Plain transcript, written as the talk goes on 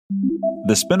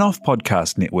The Spin-off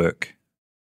Podcast Network.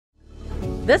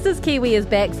 This is Kiwi is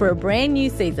back for a brand new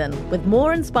season with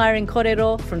more inspiring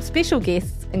kōrero from special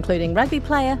guests including rugby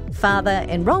player, father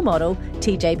and role model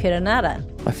TJ Perenara.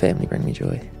 My family bring me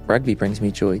joy. Rugby brings me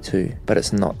joy too, but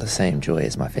it's not the same joy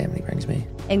as my family brings me.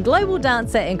 And global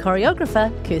dancer and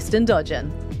choreographer Kirsten Dodgen.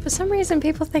 For some reason,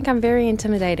 people think I'm very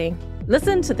intimidating.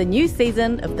 Listen to the new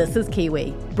season of This is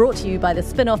Kiwi, brought to you by the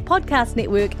Spin-off Podcast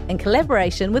Network in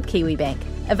collaboration with KiwiBank.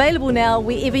 Available now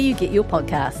wherever you get your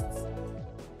podcasts.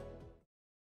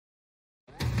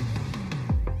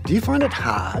 Do you find it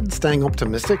hard staying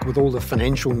optimistic with all the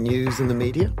financial news in the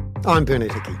media? I'm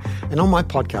Bernard Hickey, and on my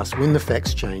podcast, When the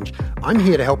Facts Change, I'm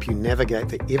here to help you navigate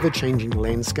the ever-changing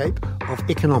landscape of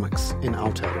economics in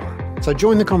Aotearoa. So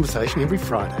join the conversation every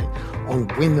Friday on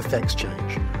When the Facts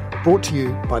Change, brought to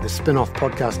you by the Spin-off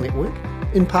Podcast Network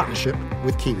in partnership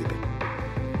with KiwiBank.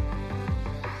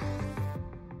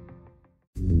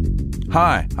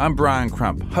 Hi, I'm Brian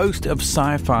Crump, host of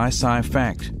Sci-Fi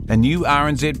Sci-Fact, a new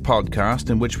RNZ podcast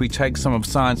in which we take some of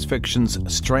science fiction's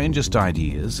strangest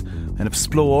ideas and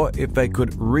explore if they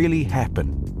could really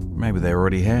happen. Maybe they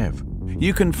already have.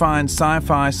 You can find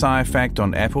Sci-Fi Sci-Fact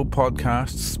on Apple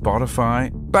Podcasts,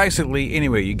 Spotify, basically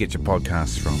anywhere you get your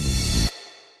podcasts from.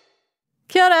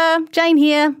 Kia ora, Jane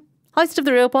here, host of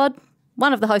The Real Pod,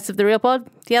 one of the hosts of The Real Pod.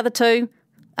 The other two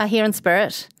are here in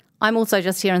spirit. I'm also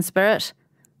just here in spirit.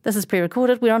 This is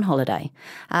pre-recorded, we're on holiday.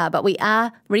 But we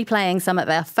are replaying some of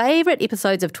our favourite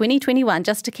episodes of 2021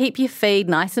 just to keep your feed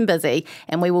nice and busy.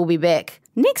 And we will be back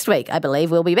next week, I believe.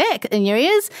 We'll be back in your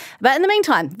ears. But in the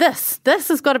meantime, this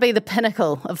has got to be the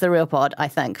pinnacle of The Real Pod, I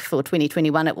think, for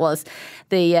 2021. It was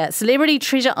the Celebrity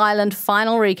Treasure Island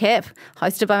final recap,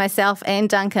 hosted by myself and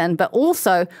Duncan. But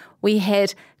also we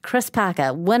had Chris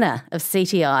Parker, winner of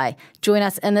CTI, join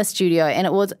us in the studio, and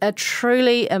it was a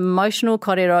truly emotional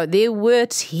kōrero. There were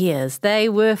tears. They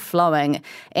were flowing,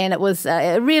 and it was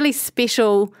a really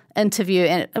special interview,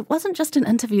 and it wasn't just an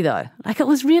interview, though. Like, it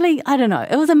was really, I don't know,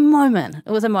 it was a moment.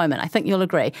 It was a moment. I think you'll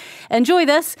agree. Enjoy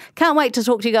this. Can't wait to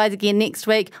talk to you guys again next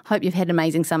week. Hope you've had an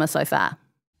amazing summer so far.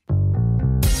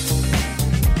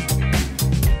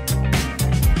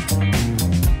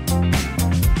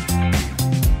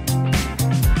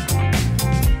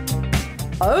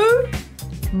 Oh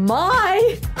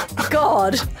my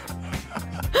God.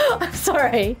 I'm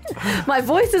sorry. My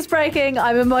voice is breaking.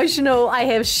 I'm emotional. I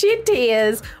have shed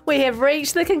tears. We have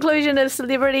reached the conclusion of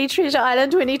Celebrity Treasure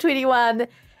Island 2021,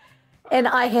 and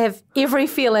I have every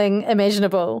feeling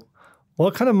imaginable.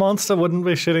 What kind of monster wouldn't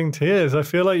be shedding tears? I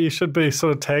feel like you should be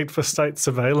sort of tagged for state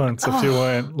surveillance if you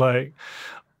weren't like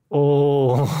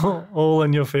all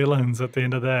in your feelings at the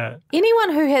end of that.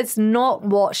 Anyone who has not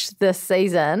watched this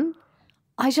season,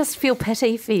 I just feel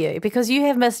pity for you because you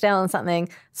have missed out on something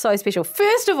so special.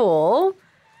 First of all,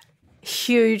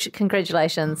 huge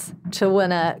congratulations to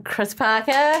winner Chris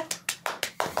Parker.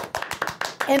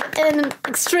 And in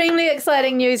extremely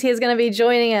exciting news, he's going to be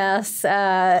joining us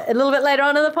a little bit later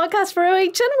on in the podcast for a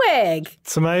wee chinwag.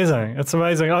 It's amazing. It's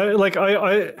amazing.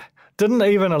 I didn't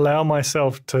even allow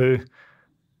myself to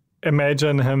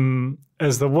imagine him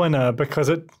as the winner because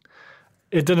it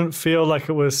didn't feel like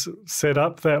it was set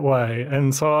up that way.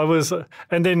 And so I was,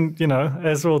 and then, you know,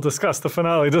 as we'll discuss, the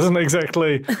finale doesn't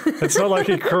exactly, it's not like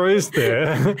he cruised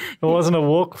there. It wasn't a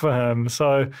walk for him.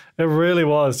 So it really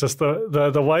was just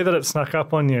the way that it snuck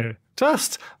up on you.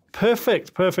 Just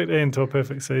perfect end to a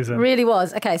perfect season. Really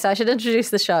was. Okay, so I should introduce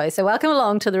the show. So welcome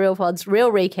along to The Real Pod's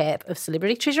Real Recap of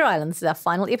Celebrity Treasure Island. This is our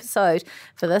final episode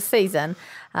for this season.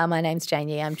 My name's Jane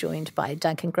Yee. I'm joined by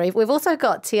Duncan Grieve. We've also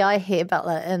got T.I. Hare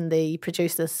Butler in the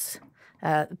producer's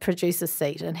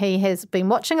seat, and he has been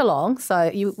watching along,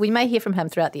 so we may hear from him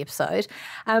throughout the episode.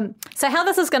 So how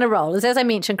this is going to roll is, as I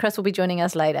mentioned, Chris will be joining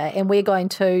us later, and we're going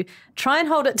to try and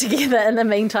hold it together in the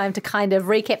meantime to kind of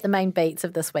recap the main beats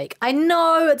of this week. I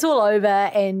know it's all over,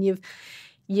 and you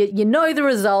know the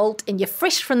result, and you're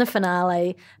fresh from the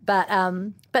finale, but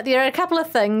there are a couple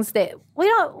of things that we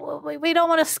don't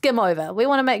want to skim over. We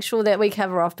want to make sure that we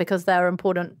cover off because they're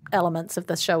important elements of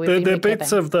the show. They're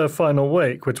bits of the final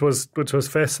week, which was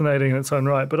fascinating in its own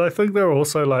right. But I think there are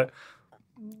also, like,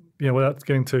 you know, without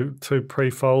getting too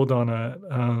pre-fold on it,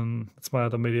 it's my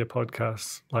other media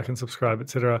podcasts, like and subscribe,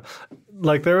 etc.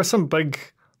 Like, there are some big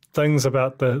things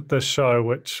about the show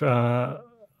which I'm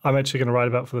actually going to write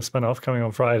about for the spin-off coming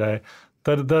on Friday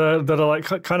that are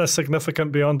like kind of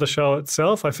significant beyond the show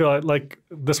itself. I feel like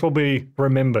this will be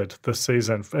remembered this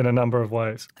season in a number of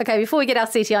ways. Okay, before we get our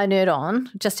CTI nerd on,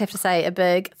 just have to say a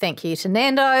big thank you to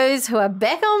Nando's, who are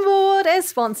back on board as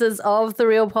sponsors of The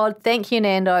Real Pod. Thank you,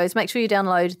 Nando's. Make sure you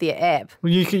download their app.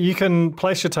 You can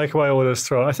place your takeaway orders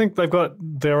through it. I think they've got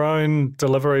their own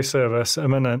delivery service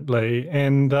imminently,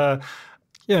 and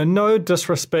no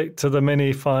disrespect to the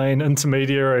many fine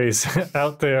intermediaries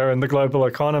out there in the global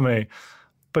economy,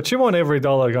 but you want every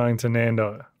dollar going to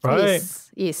Nando, right?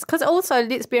 Yes. Because also,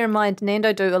 let's bear in mind,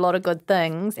 Nando do a lot of good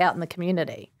things out in the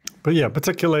community. But yeah,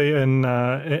 particularly in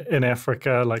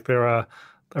Africa, like there are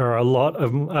a lot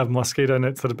of mosquito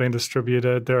nets that have been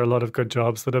distributed. There are a lot of good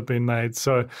jobs that have been made.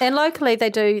 And locally,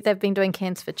 they've been doing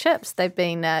cans for chips. They've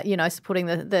been supporting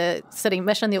the city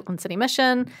mission, the Auckland City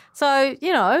Mission. So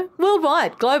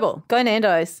worldwide, global, go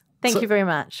Nando's. Thank you very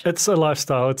much. It's a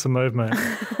lifestyle. It's a movement.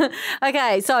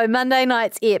 Okay, so Monday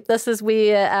night's ep. This is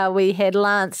where we had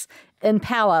Lance in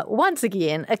power once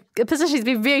again, a position he's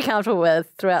been very comfortable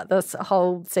with throughout this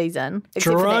whole season.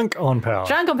 Drunk on power,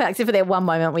 except for that one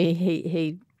moment where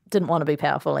he didn't want to be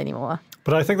powerful anymore.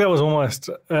 But I think that was almost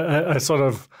a sort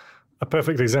of a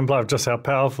perfect exemplar of just how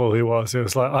powerful he was. He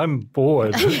was like, I'm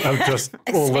bored of just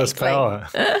all this power.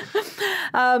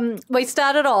 We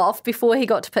started off, before he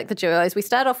got to pick the duos, we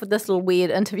started off with this little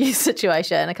weird interview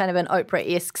situation, a kind of an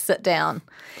Oprah-esque sit down.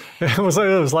 It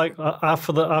was like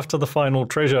after the final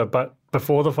treasure, but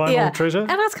before the final treasure.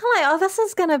 And I was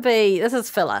kind of like, this is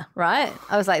filler, right?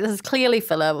 I was like, this is clearly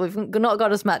filler. We've not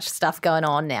got as much stuff going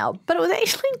on now. But it was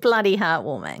actually bloody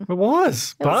heartwarming. It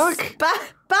was.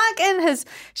 Buck and his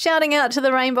shouting out to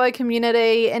the rainbow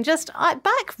community, and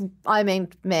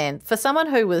man, for someone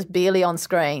who was barely on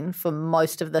screen for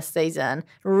most of this season,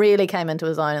 really came into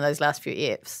his own in those last few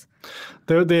eps.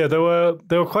 There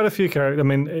were quite a few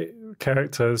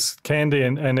characters, Candy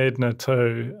and Edna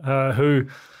too, who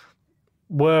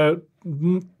were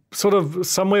sort of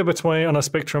somewhere on a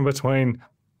spectrum between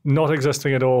not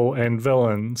existing at all and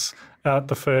villains out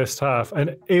the first half,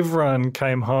 and everyone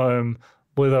came home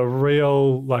with a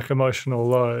real emotional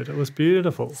load. It was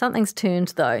beautiful. Something's turned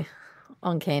though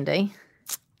on Candy.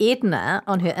 Edna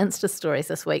on her Insta stories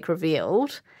this week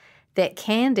revealed that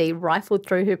Candy rifled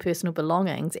through her personal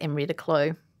belongings and read a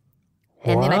clue.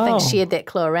 And then I think shared that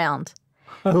clue around.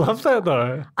 I love that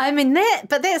though. I mean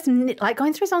that's like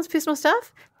going through someone's personal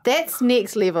stuff. That's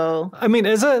next level. I mean,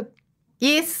 is it?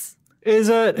 Yes. Is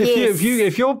it?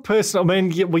 If you're personal, I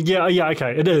mean,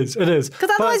 okay, it is.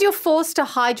 Because otherwise you're forced to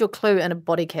hide your clue in a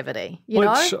body cavity, you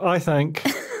know? Which I think,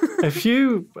 if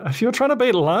you're trying to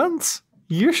beat Lance,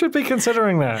 you should be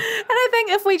considering that. And I think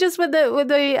if we just, with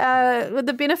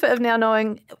the benefit of now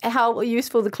knowing how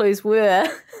useful the clues were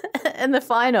in the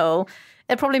final,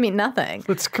 it probably meant nothing.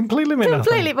 It's completely meant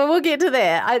nothing. But we'll get to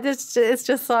that. It's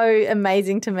just so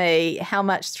amazing to me how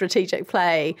much strategic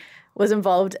play was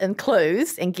involved in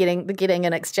clues and getting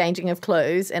and exchanging of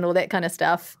clues and all that kind of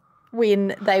stuff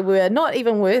when they were not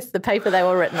even worth the paper they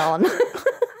were written on.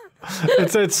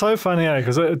 It's so funny,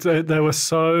 because they were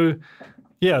so...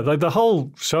 Yeah, the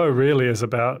whole show really is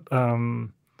about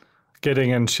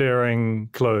getting and sharing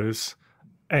clues,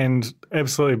 and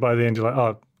absolutely by the end you're like,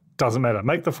 oh, doesn't matter.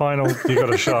 Make the final, you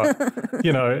got a shot.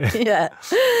 Yeah.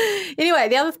 Anyway,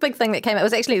 the other big thing that came out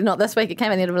was actually not this week, it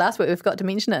came at the end of last week. We forgot to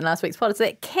mention it in last week's pod. Is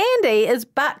that Candy is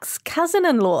Buck's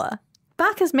cousin-in-law.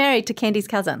 Buck is married to Candy's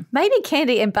cousin. Maybe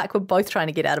Candy and Buck were both trying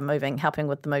to get out of helping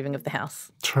with the moving of the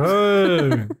house.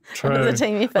 True. It was a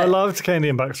team effort. I loved Candy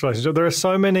and Buck's relationship. There are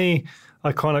so many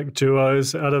iconic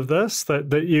duos out of this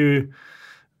that you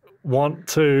want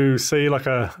to see like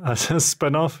a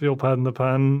spin-off, if you'll pardon the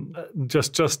pun,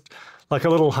 just like a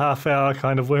little half-hour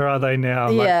kind of where are they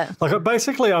now? Yeah. Like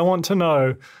basically I want to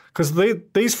know, because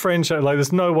these friendships,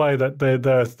 there's no way that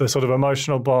the sort of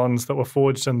emotional bonds that were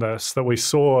forged in this, that we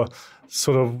saw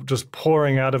sort of just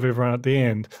pouring out of everyone at the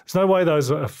end, there's no way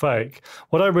those are fake.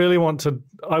 What I really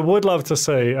I would love to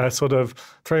see a sort of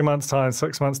 3 months' time,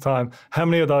 6 months' time, how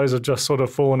many of those have just sort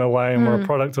of fallen away and were a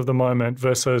product of the moment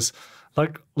versus...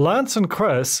 Like Lance and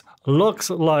Chris looks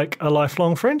like a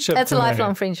lifelong friendship. It's a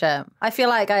lifelong friendship. I feel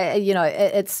like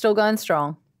it's still going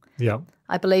strong. Yeah.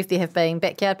 I believe there have been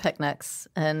backyard picnics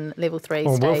in level 3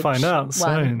 stage we'll find out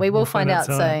soon. We will find out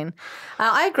soon.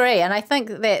 I agree, and I think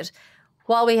that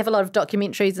while we have a lot of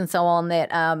documentaries and so on that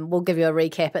will give you a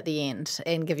recap at the end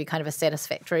and give you kind of a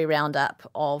satisfactory roundup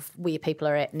of where people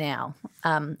are at now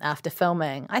after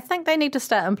filming, I think they need to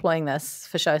start employing this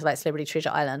for shows like Celebrity Treasure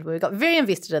Island, where we got very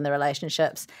invested in the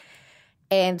relationships.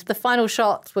 And the final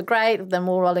shots were great, them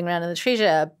all rolling around in the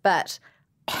treasure, but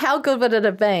how good would it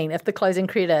have been if the closing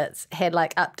credits had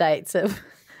like updates of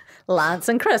Lance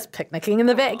and Chris picnicking in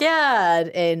the backyard,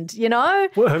 and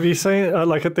Well, have you seen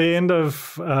like at the end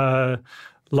of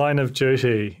Line of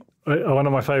Duty? One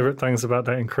of my favourite things about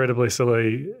that incredibly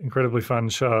silly, incredibly fun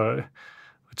show,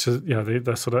 which is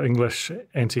the sort of English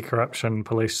anti-corruption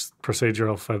police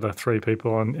procedural for the 3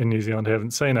 people in New Zealand who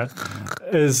haven't seen it,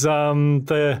 is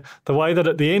the way that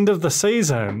at the end of the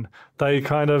season they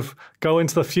kind of go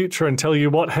into the future and tell you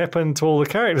what happened to all the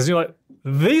characters. And you're like,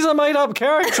 these are made up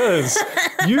characters.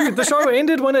 The show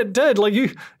ended when it did. Like you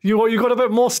got a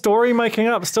bit more story making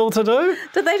up still to do.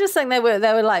 Did they just think they were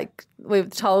like, we were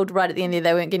told right at the end there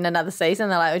they weren't getting another season?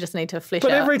 They're like, we just need to flesh out.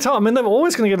 But every time, I mean, they're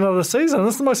always going to get another season.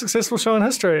 This is the most successful show in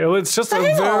history. It's just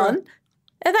Hang on.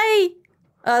 Are they...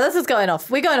 Oh, this is going off.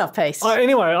 We're going off piece.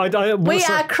 Anyway, we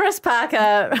are Chris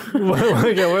Parker.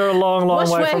 We're a long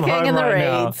way from home in the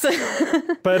right reeds.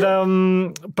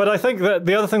 now. But I think that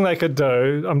the other thing they could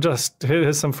do,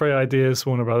 here's some free ideas,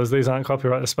 Warner Brothers. These aren't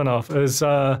copyright. The spin-off is,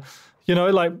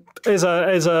 like as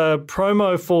a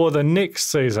promo for the next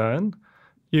season,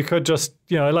 you could just,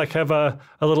 like have a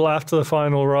little after the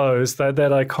final rose, that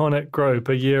iconic group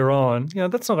a year on.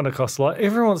 That's not going to cost a lot.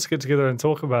 Everyone wants to get together and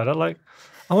talk about it. Like,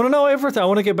 I want to know everything. I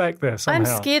want to get back there somehow.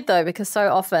 I'm scared though, because so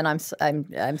often I'm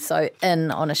so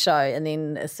in on a show, and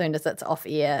then as soon as it's off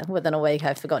air, within a week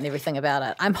I've forgotten everything about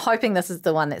it. I'm hoping this is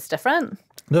the one that's different.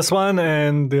 This one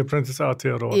and The Apprentice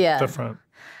Aotearoa different.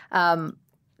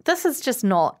 This is just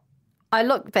not. I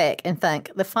look back and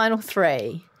think the final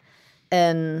 3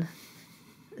 in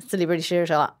Celebrity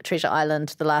Treasure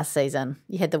Island the last season.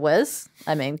 You had The Wiz.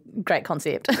 I mean, great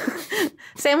concept.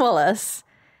 Sam Wallace.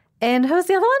 And who was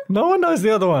the other one? No one knows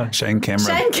the other one. Shane Cameron.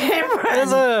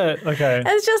 Is it? Okay.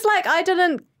 It's just like I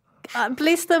didn't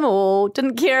bless them all,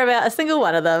 didn't care about a single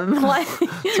one of them. Like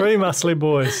 3 muscly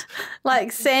boys.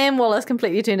 Like Sam Wallace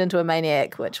completely turned into a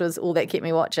maniac, which was all that kept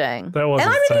me watching. That was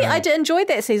And I enjoyed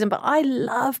that season, but I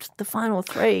loved the final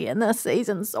 3 in this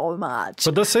season so much.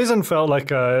 But this season felt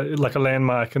like a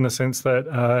landmark in the sense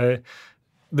that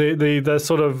the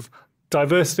sort of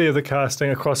diversity of the casting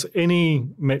across any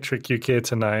metric you care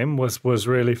to name was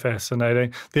really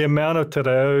fascinating. The amount of te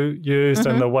reo used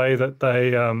and the way that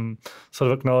they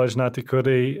sort of acknowledge Ngāti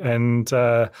Kuri and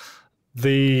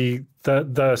the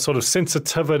sort of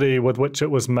sensitivity with which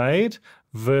it was made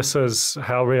versus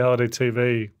how reality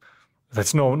TV,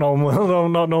 that's not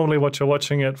normally what you're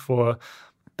watching it for,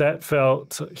 that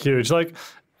felt huge. Like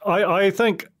I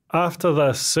think after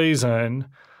this season,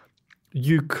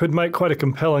 you could make quite a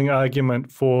compelling argument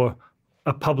for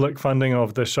a public funding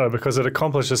of this show because it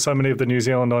accomplishes so many of the New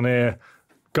Zealand On Air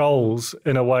goals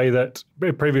in a way that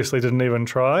it previously didn't even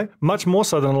try, much more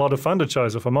so than a lot of funded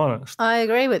shows, if I'm honest. I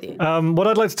agree with you. What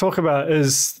I'd like to talk about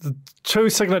is the 2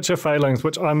 signature failings,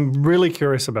 which I'm really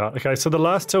curious about. Okay, so the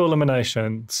last 2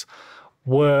 eliminations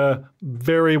were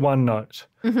very one note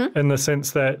in the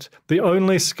sense that the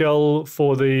only skill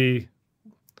for the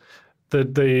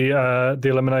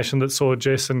elimination that saw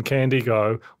Jess and Candy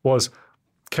go was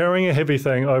carrying a heavy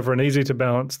thing over an easy to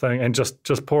balance thing and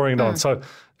just pouring it on. So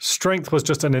strength was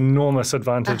just an enormous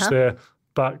advantage there.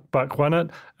 Buck won it.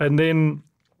 And then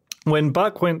when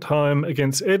Buck went home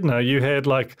against Edna, you had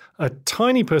like a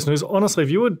tiny person who's honestly, if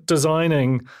you were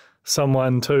designing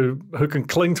someone who can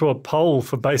cling to a pole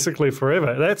for basically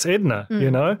forever, that's Edna,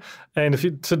 And if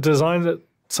you to design it,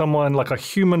 someone like a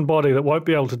human body that won't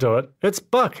be able to do it, it's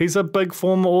Buck. He's a big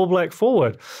former All Black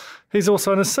forward. He's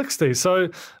also in his 60s. So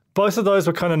both of those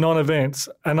were kind of non-events.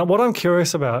 And what I'm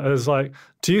curious about is like,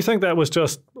 do you think that was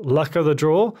just luck of the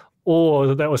draw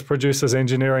or that was producers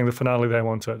engineering the finale they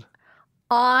wanted?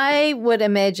 I would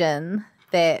imagine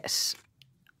that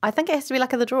I think it has to be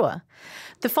luck of the draw.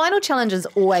 The final challenge is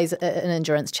always an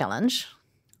endurance challenge.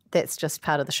 That's just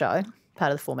part of the show,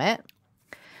 part of the format.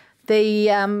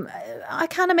 I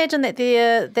can't imagine that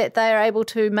they are able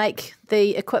to make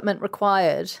the equipment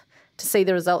required to see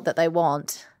the result that they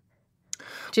want.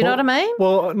 Do you know what I mean?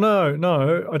 Well,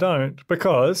 no, I don't,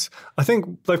 because I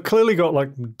think they've clearly got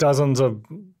like dozens of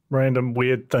random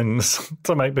weird things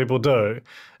to make people do,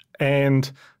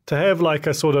 and to have like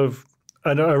a sort of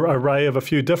an array of a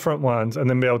few different ones, and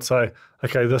then be able to say,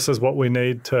 okay, this is what we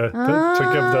need to give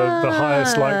the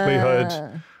highest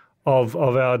likelihood of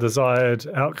our desired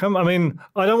outcome. I mean,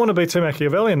 I don't want to be too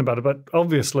Machiavellian about it, but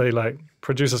obviously, like,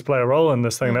 producers play a role in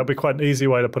this thing. That'd be quite an easy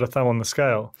way to put a thumb on the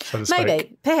scale, so to speak.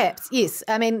 Maybe, perhaps, yes.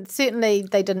 I mean, certainly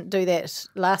they didn't do that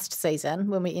last season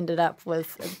when we ended up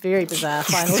with a very bizarre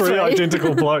final Three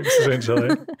identical blokes,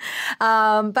 essentially.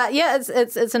 But yeah,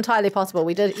 it's entirely possible.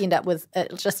 We did end up with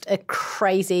just a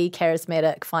crazy,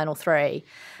 charismatic final three.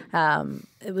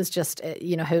 It was just,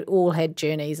 who all had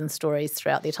journeys and stories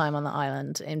throughout their time on the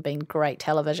island and been great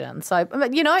television. So,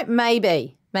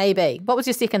 maybe. What was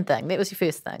your second thing? That was your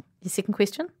first thing. Your second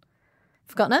question?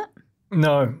 Forgotten it?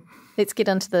 No. Let's get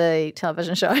into the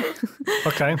television show.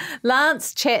 Okay.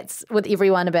 Lance chats with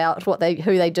everyone about who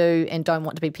they do and don't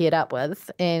want to be paired up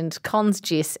with, and cons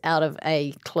Jess out of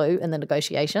a clue in the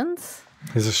negotiations.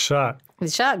 He's a shark. The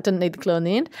shark didn't need the clue in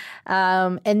the end.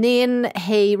 And then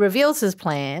he reveals his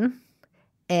plan,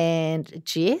 and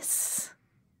Jess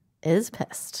is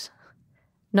pissed.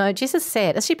 No, Jess is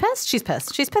sad. Is she pissed? She's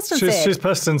pissed. She's pissed and sad. She's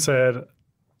pissed and sad.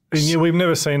 And we've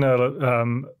never seen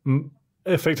her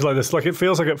affected like this. Like, it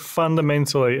feels like it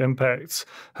fundamentally impacts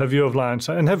her view of Lance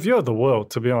and her view of the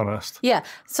world, to be honest. Yeah.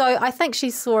 So I think she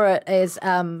saw it as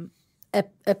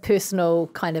a personal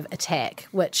kind of attack,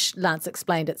 which Lance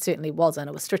explained it certainly wasn't.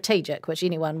 It was strategic, which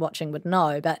anyone watching would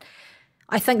know. But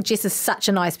I think Jess is such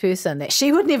a nice person that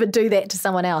she would never do that to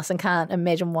someone else, and can't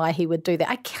imagine why he would do that.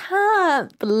 I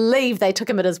can't believe they took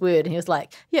him at his word, and he was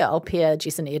like, yeah, I'll pair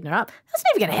Jess and Edna up. That's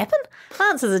never going to happen.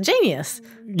 Lance is a genius.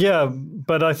 Yeah,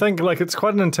 but I think it's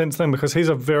quite an intense thing because he's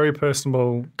a very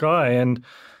personable guy, and,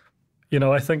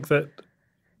 I think that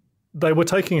they were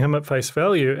taking him at face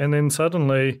value, and then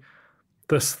suddenly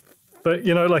it was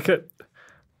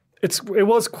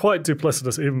quite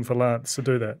duplicitous even for Lance to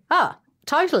do that. Ah,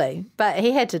 totally. But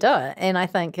he had to do it, and I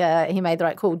think he made the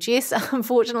right call. Jess,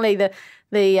 unfortunately,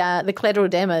 the collateral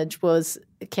damage was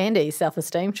Candy's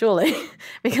self-esteem, surely,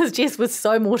 because Jess was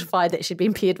so mortified that she'd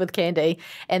been paired with Candy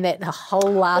and that the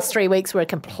whole last 3 weeks were a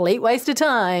complete waste of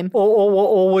time.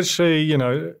 Or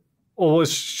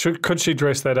was she, could she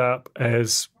dress that up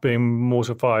as being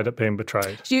mortified at being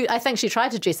betrayed? I think she tried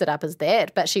to dress it up as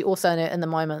that, but she also in the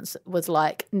moments was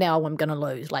like, now I'm going to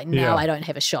lose. Like, now I don't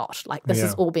have a shot. Like, this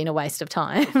has all been a waste of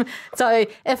time. So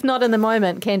if not in the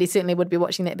moment, Candy certainly would be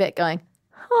watching that back going,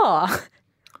 oh.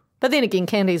 But then again,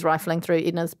 Candy's rifling through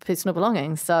Edna's personal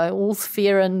belongings, so all's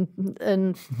fair and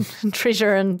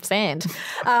treasure and sand,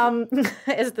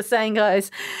 as the saying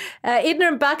goes. Edna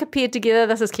and Buck appeared together.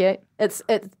 This is cute. It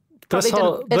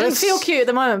didn't feel cute at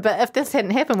the moment, but if this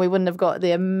hadn't happened, we wouldn't have got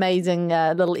the amazing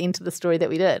little end to the story that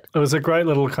we did. It was a great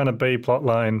little kind of B plot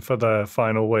line for the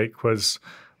final week, was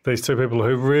these two people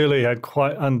who really had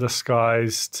quite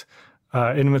undisguised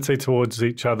enmity towards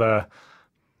each other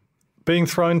being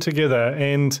thrown together.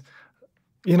 And,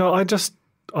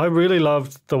 I really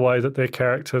loved the way that their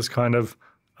characters kind of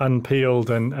unpeeled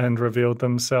and revealed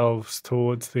themselves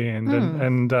towards the end.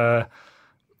 And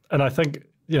I think,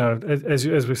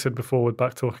 as we said before with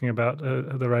Buck talking about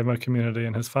the Rainbow community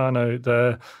and his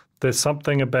whānau, there's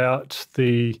something about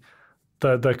the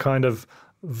kind of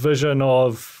vision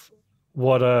of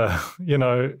what a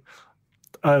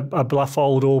bluff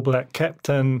old All Black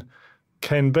captain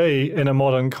can be in a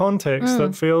modern context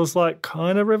that feels like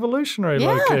kind of revolutionary,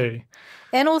 low-key.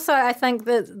 And also I think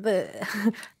that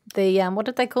the what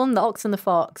did they call them? The Ox and the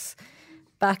Fox.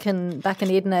 Buck and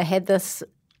Edna had this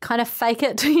kind of fake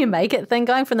it till you make it thing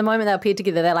going. From the moment they appeared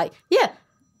together, they're like, yeah.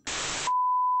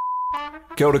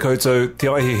 Kia ora koutou, Te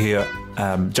Aihe here.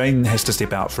 Jane has to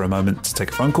step out for a moment to take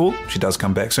a phone call. She does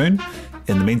come back soon.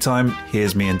 In the meantime,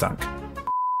 here's me and Dunk.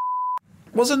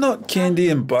 Was it not Candy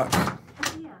and Buck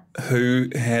who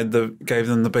gave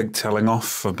them the big telling off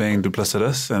for being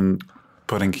duplicitous and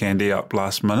putting Candy up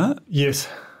last minute? Yes.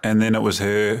 And then it was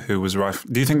her who was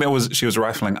rifling. Do you think she was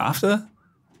rifling after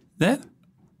that?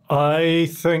 I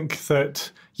think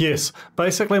that, yes.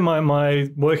 Basically, my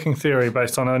working theory,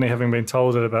 based on only having been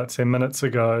told it about 10 minutes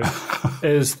ago,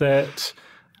 is that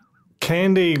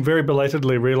Candy very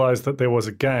belatedly realised that there was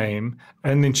a game,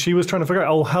 and then she was trying to figure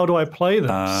out, how do I play this?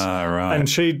 Right. And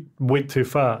she went too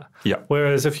far. Yeah.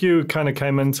 Whereas if you kind of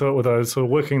came into it with a sort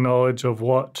of working knowledge of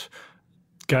what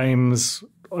games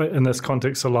in this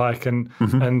context are like,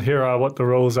 and here are what the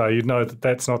rules are, you'd know that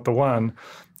that's not the one.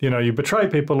 You betray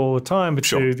people all the time, but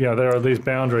there are these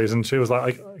boundaries. And she was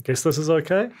like, I guess this is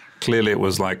okay. Clearly it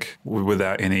was like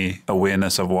without any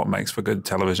awareness of what makes for good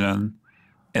television.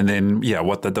 And then,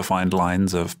 what the defined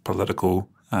lines of political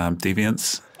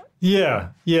deviance. Yeah,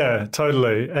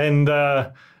 totally.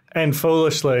 And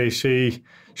foolishly, she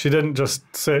she didn't just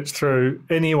search through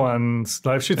anyone's.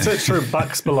 Like, if she'd search through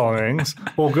Buck's belongings,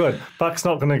 all good. Buck's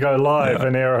not going to go live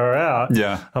and air her out.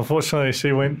 Yeah. Unfortunately,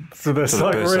 she went to this To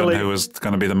the person really who was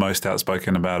going to be the most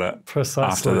outspoken about it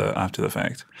Precisely. after the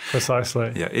fact.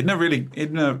 Precisely. Yeah, Edna really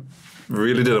did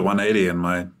a 180 in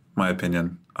my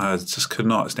opinion. I just could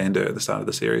not stand her at the start of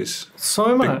the series.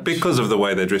 So much. Because of the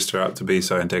way they dressed her up to be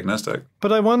so antagonistic.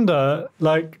 But I wonder,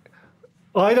 like,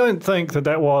 I don't think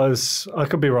that was, I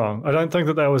could be wrong, I don't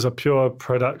think that was a pure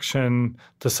production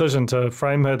decision to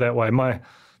frame her that way.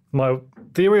 My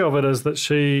theory of it is that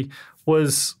she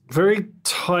was very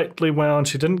tightly wound.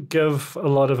 She didn't give a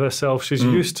lot of herself. She's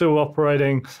used to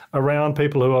operating around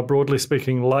people who are, broadly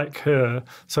speaking, like her.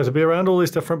 So to be around all these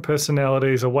different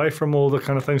personalities, away from all the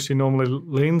kind of things she normally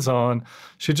leans on,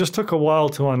 she just took a while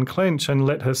to unclench and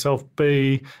let herself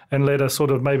be and let a sort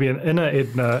of maybe an inner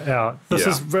Edna out. This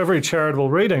is very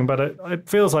charitable reading, but it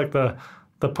feels like the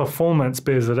performance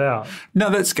bears it out.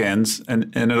 No, that scans.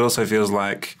 And it also feels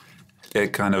like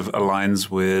it kind of aligns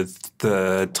with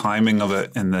the timing of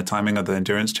it and the timing of the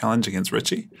endurance challenge against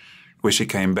Richie, where she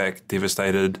came back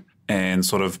devastated and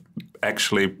sort of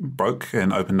actually broke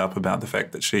and opened up about the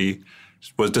fact that she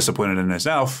was disappointed in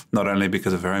herself, not only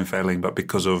because of her own failing, but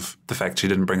because of the fact she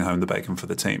didn't bring home the bacon for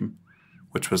the team,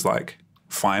 which was like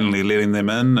finally letting them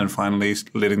in and finally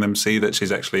letting them see that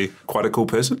she's actually quite a cool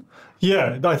person.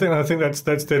 Yeah, I think that's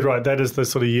dead right. That is the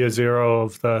sort of year zero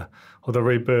of the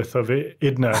rebirth of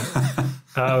Edna.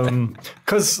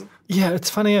 Because it's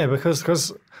funny,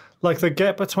 because like the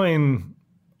gap between,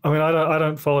 I mean, I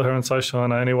don't follow her on social,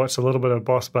 and I only watched a little bit of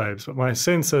Boss Babes, but my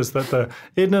sense is that the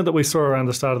Edna that we saw around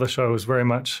the start of the show was very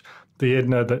much the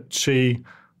Edna that she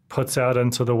puts out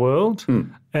into the world,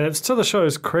 and it's to the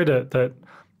show's credit that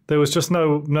there was just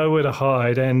nowhere to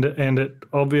hide, and it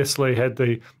obviously had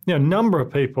the number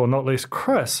of people, not least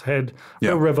Chris, had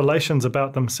real revelations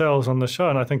about themselves on the show,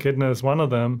 and I think Edna is one of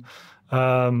them.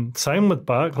 Same with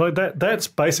Buck. Like that's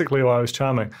basically why it was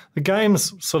charming. The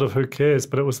game's sort of who cares,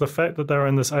 but it was the fact that they were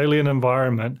in this alien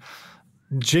environment,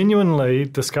 genuinely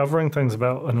discovering things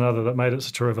about one another that made it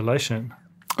such a revelation.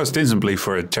 Ostensibly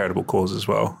for a charitable cause as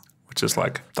well, which is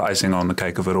like the icing on the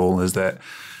cake of it all, is that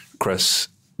Chris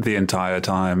the entire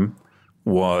time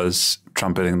was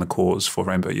trumpeting the cause for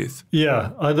Rainbow Youth.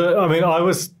 Yeah. I mean, I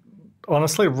was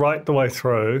honestly right the way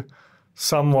through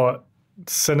somewhat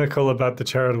cynical about the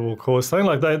charitable cause thing.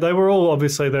 Like they were all,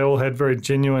 obviously, they all had very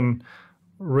genuine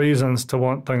reasons to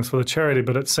want things for the charity,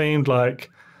 but it seemed like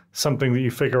something that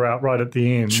you figure out right at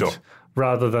the end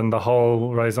rather than the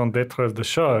whole raison d'etre of the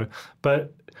show.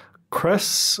 But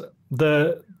Chris,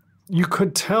 you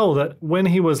could tell that when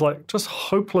he was like just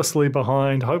hopelessly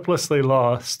behind, hopelessly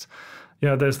lost,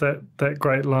 there's that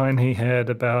great line he had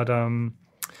about,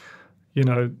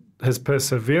 his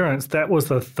perseverance. That was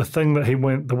the thing that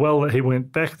the well that he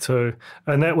went back to.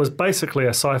 And that was basically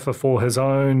a cipher for his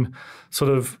own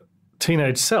sort of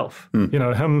teenage self,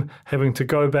 him having to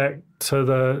go back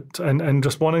to and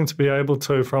just wanting to be able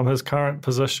to, from his current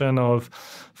position of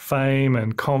fame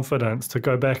and confidence, to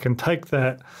go back and take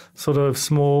that sort of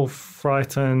small,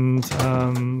 frightened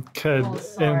kid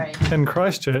in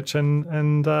Christchurch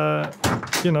and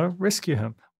rescue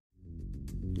him.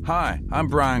 Hi, I'm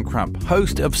Brian Crump,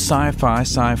 host of Sci-Fi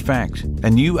Sci-Fact, a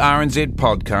new RNZ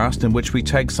podcast in which we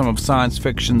take some of science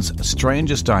fiction's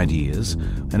strangest ideas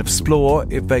and explore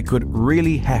if they could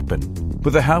really happen.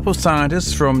 With the help of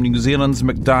scientists from New Zealand's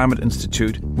McDiarmid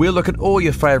Institute, we'll look at all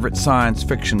your favourite science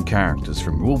fiction characters,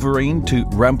 from Wolverine to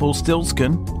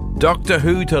Rumpelstiltskin, Doctor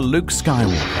Who to Luke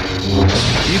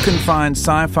Skywalker. You can find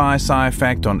Sci-Fi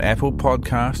Sci-Fact on Apple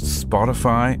Podcasts,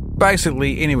 Spotify,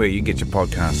 basically anywhere you get your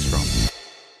podcasts from.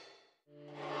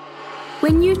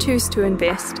 When you choose to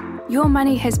invest, your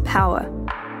money has power.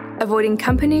 Avoiding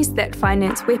companies that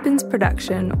finance weapons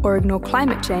production or ignore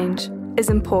climate change is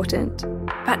important.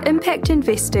 But impact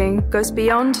investing goes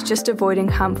beyond just avoiding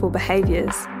harmful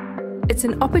behaviours. It's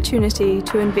an opportunity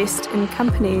to invest in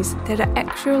companies that are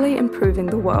actually improving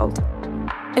the world.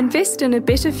 Invest in a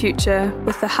better future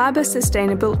with the Harbour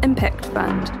Sustainable Impact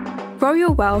Fund. Grow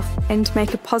your wealth and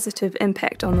make a positive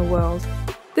impact on the world.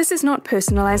 This is not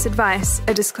personalised advice.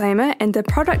 A disclaimer and the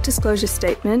product disclosure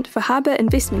statement for Harbour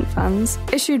investment funds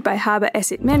issued by Harbour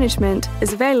Asset Management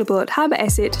is available at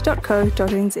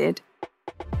harbourasset.co.nz.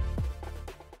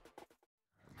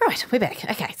 Right, we're back.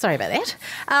 Okay, sorry about that.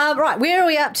 Right, where are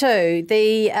we up to?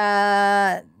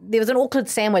 There was an Auckland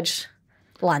sandwich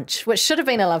lunch, which should have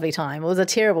been a lovely time. It was a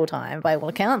terrible time by all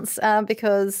accounts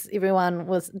because everyone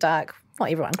was dark. Not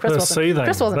everyone. Chris wasn't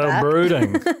dark. They're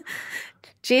brooding.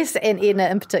 Jess and Edna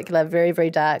in particular, very,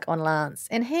 very dark on Lance.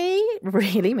 And he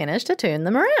really managed to turn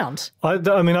them around.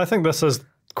 I mean, I think this is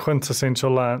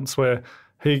quintessential Lance, where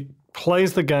he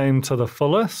plays the game to the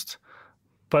fullest,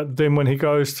 but then when he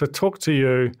goes to talk to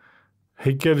you,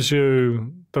 he gives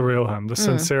you the real him, the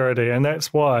sincerity. And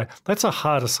that's a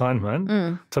hard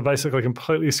assignment to basically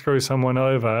completely screw someone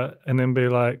over and then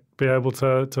be able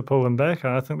to pull them back.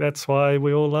 And I think that's why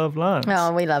we all love Lance.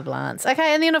 Oh, we love Lance.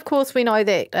 Okay, and then of course we know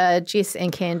that Jess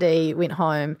and Candy went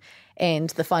home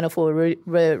and the final four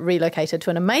were relocated to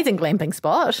an amazing glamping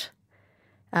spot,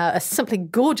 a simply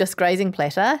gorgeous grazing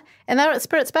platter, and they're at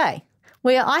Spirits Bay,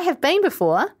 where I have been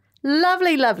before.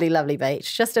 Lovely, lovely, lovely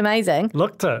beach. Just amazing.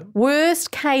 Looked it.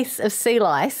 Worst case of sea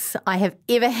lice I have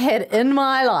ever had in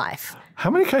my life.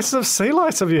 How many cases of sea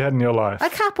lice have you had in your life? A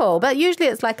couple, but usually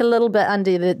it's like a little bit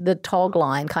under the tog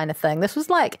line kind of thing. This was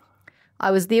like, I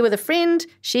was there with a friend.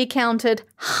 She counted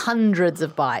hundreds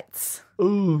of bites.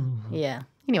 Ooh. Yeah.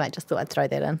 Anyway, just thought I'd throw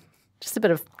that in. Just a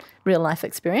bit of real life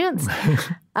experience.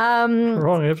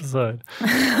 Wrong episode.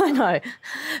 I know.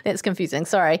 That's confusing.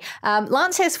 Sorry.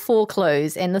 Lance has 4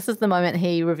 clues, and this is the moment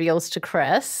he reveals to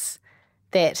Chris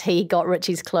that he got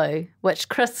Richie's clue, which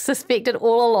Chris suspected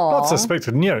all along. Not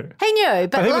suspected, knew. He knew,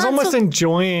 but he was Lance almost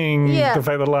enjoying Yeah. the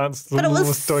fact that Lance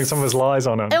was doing some of his lies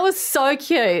on him. It was so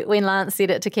cute when Lance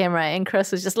said it to camera, and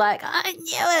Chris was just like, I knew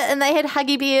it. And they had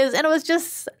huggy bears, and it was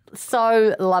just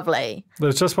so lovely. It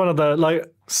was just one of the,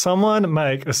 someone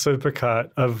make a supercut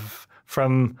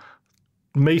from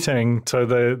meeting to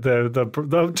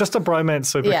the just a bromance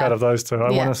supercut of those two.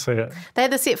 I want to see it. They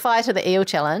had the set fire to the eel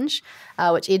challenge,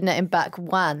 which Edna and Buck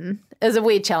won. It was a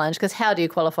weird challenge because how do you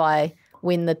qualify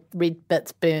when the red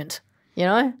bit's burnt, you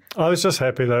know? I was just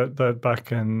happy that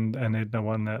Buck and Edna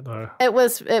won that, though. It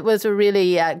was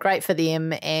really great for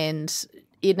them, and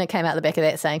Edna came out the back of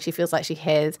that saying she feels like she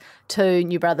has 2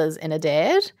 new brothers and a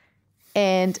dad.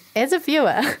 And as a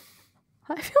viewer,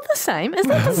 I feel the same. Isn't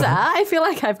that bizarre? I feel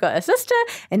like I've got a sister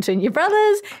and 2 new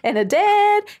brothers and a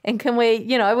dad. And can we,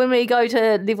 when we go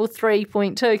to level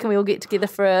 3.2, can we all get together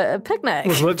for a picnic? I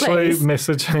was literally please?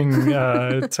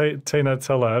 messaging Tina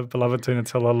Tiller, beloved Tina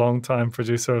Tiller, long-time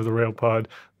producer of The Real Pod,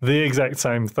 the exact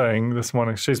same thing this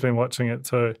morning. She's been watching it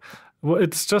too. Well,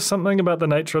 it's just something about the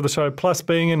nature of the show, plus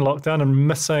being in lockdown and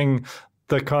missing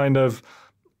the kind of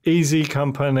easy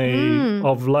company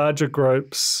of larger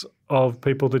groups of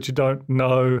people that you don't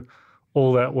know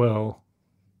all that well.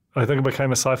 I think it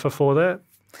became a cipher for that.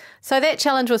 So that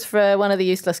challenge was for one of the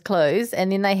useless clues,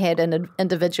 and then they had an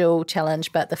individual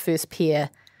challenge, but the first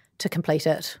pair to complete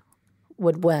it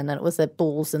would win, and it was a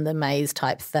balls in the maze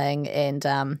type thing.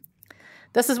 And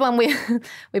this is one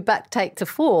where Buck take to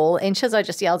fall, and Chizzo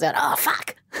just yells out, "Oh,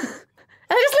 fuck!"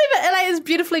 And I just leave it, and I just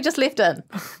beautifully just left in.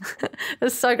 It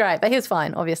was so great, but he was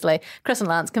fine, obviously. Chris and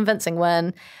Lance, convincing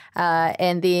win.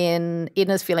 And then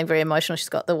Edna's feeling very emotional. She's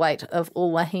got the weight of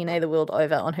all Wahine the world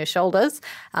over on her shoulders.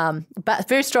 But a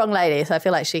very strong lady, so I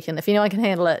feel like she can, if anyone can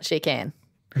handle it, she can.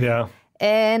 Yeah.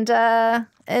 And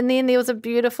then there was a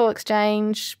beautiful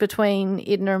exchange between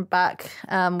Edna and Buck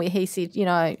where he said,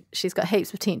 she's got heaps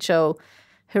of potential.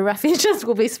 Her rough edges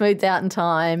will be smoothed out in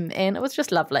time. And it was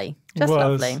just lovely.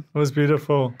 Lovely. It was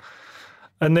beautiful.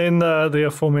 And then the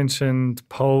aforementioned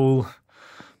pole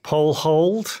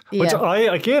hold, which I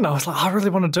was like, I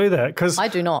really want to do that. Cause, I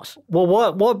do not. Well,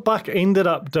 what Buck ended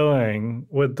up doing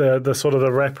with the sort of the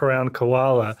wraparound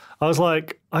koala, I was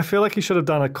like, I feel like he should have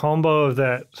done a combo of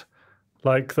that,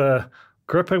 like the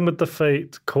gripping with the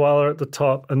feet, koala at the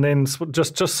top, and then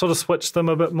just sort of switch them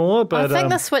a bit more. But I think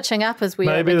the switching up is where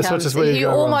maybe it the becomes, switch is where you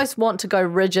go almost want to go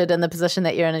rigid in the position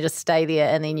that you're in and just stay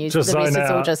there, and then use Just the rest zone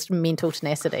is all out. just mental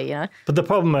tenacity, But the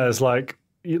problem is, like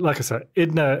I said,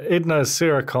 Edna's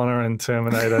Sarah Connor in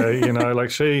Terminator, like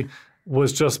she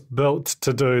was just built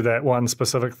to do that one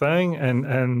specific thing,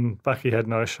 and Bucky had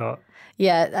no shot.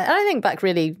 Yeah, I don't think Buck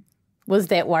really was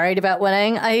that worried about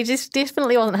winning. He just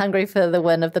definitely wasn't hungry for the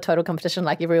win of the total competition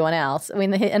like everyone else. I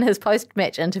mean, in his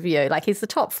post-match interview, like he's the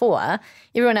top 4.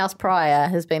 Everyone else prior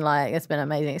has been like, it's been an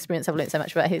amazing experience. I've learned so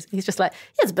much about it. He's just like,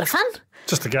 yeah, it's a bit of fun.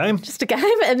 Just a game. Just a game.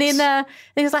 And then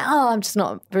he was like, oh, I'm just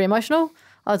not very emotional.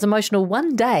 I was emotional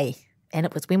one day, and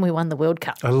it was when we won the World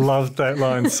Cup. I loved that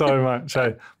line so much.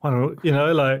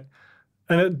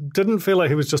 And it didn't feel like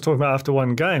he was just talking about after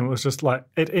one game. It was just like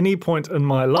at any point in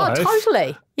my life. Oh,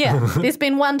 totally. Yeah. There's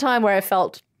been one time where I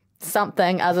felt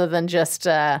something other than just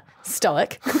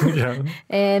stoic. Yeah.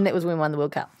 And it was when we won the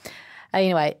World Cup.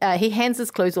 Anyway, he hands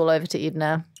his clues all over to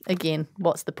Edna. Again,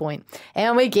 what's the point?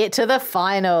 And we get to the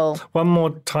final. One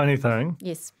more tiny thing.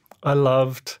 Yes. I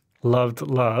loved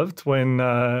when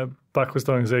Buck was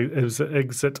doing his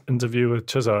exit interview with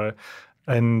Chizzo.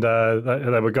 And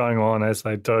they were going on, as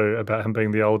they do, about him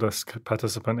being the oldest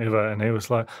participant ever. And he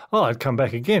was like, oh, I'd come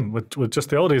back again with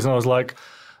just the oldies. And I was like,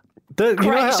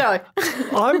 Great show.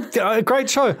 A great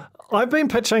show. I've been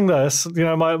pitching this,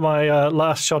 my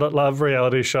Last Shot at Love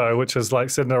reality show, which is like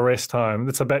set in arrest home.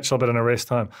 It's a bachelor but in arrest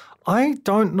home. I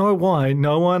don't know why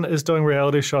no one is doing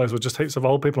reality shows with just heaps of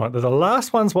old people. They're the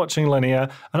last ones watching linear,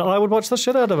 and I would watch the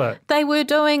shit out of it. They were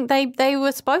doing, they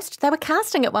were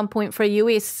casting at one point for a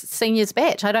US seniors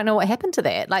batch. I don't know what happened to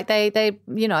that. Like they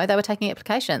were taking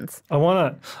applications. I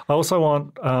want it. I also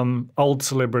want Old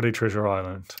Celebrity Treasure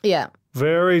Island. Yeah.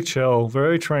 Very chill,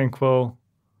 very tranquil.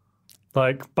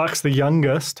 Like Buck's the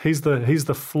youngest. He's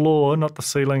the floor, not the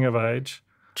ceiling of age.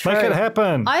 True. Make it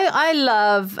happen. I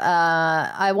love,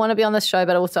 I want to be on this show,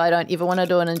 but also I don't ever want to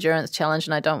do an endurance challenge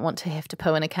and I don't want to have to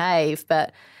poo in a cave.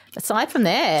 But aside from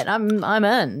that, I'm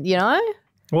in,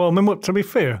 Well, I mean, to be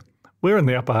fair, we're in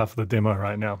the upper half of the demo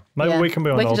right now. Maybe we can be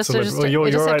an old celebrity.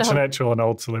 You're actually an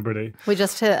old celebrity. We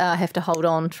just have to hold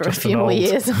on for a few more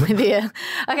years and we're there.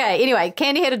 Okay, anyway,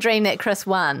 Candy had a dream that Chris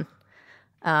won.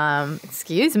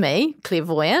 Excuse me,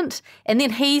 clairvoyant. And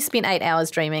then he spent 8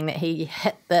 hours dreaming that he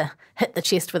hit the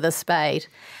chest with a spade.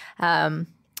 And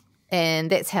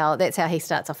that's how he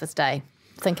starts off his day,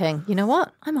 thinking, you know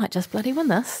what, I might just bloody win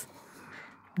this.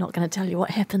 I'm not going to tell you what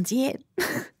happens yet.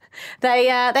 They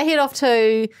head off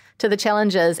to the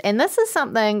challenges, and this is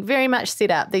something very much set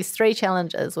up. These 3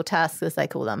 challenges, or tasks as they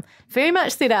call them, very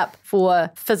much set up for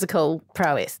physical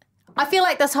prowess. I feel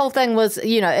like this whole thing was,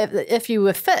 if you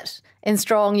were fit and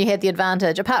strong, you had the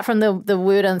advantage, apart from the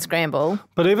word unscramble.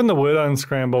 But even the word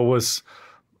unscramble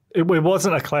it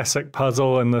wasn't a classic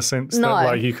puzzle in the sense that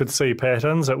like you could see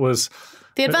patterns. It was...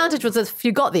 The advantage was if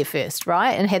you got there first,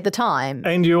 right, and had the time.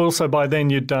 And you also, by then,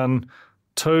 you'd done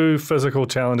 2 physical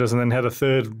challenges and then had a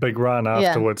 3rd big run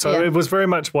afterwards. So it was very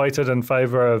much weighted in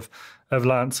favour of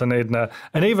Lance and Edna.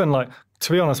 And even like,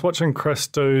 to be honest, watching Chris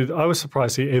I was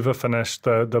surprised he ever finished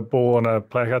the ball on a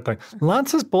placard thing.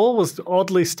 Lance's ball was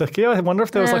oddly sticky. I wonder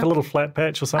if there was like a little flat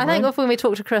patch or something. I think when we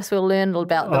talk to Chris, we'll learn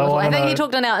about I think he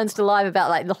talked on our Insta Live about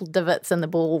like little divots in the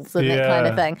balls and that kind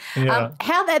of thing. Yeah.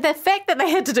 The fact that they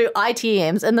had to do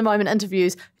ITMs in the moment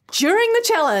interviews during the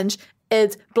challenge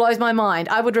blows my mind.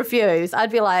 I would refuse.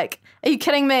 I'd be like, are you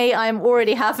kidding me? I'm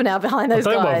already half an hour behind those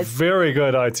guys. They were very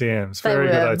good ITMs. Very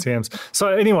good ITMs. So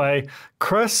anyway,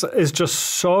 Chris is just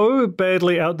so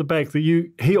badly out the back that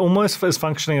he almost is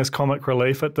functioning as comic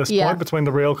relief at this point between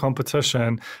the real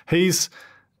competition. He's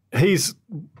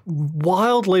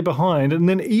wildly behind. And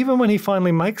then even when he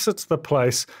finally makes it to the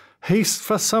place, he,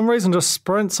 for some reason, just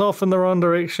sprints off in the wrong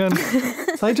direction.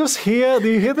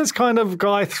 You hear this kind of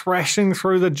guy thrashing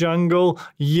through the jungle,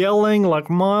 yelling like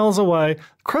miles away.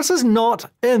 Chris is not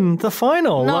in the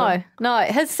final. No.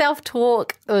 His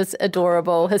self-talk was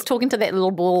adorable. His talking to that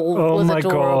little ball was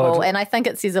adorable. God. And I think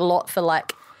it says a lot for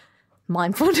like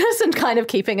mindfulness and kind of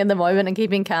keeping in the moment and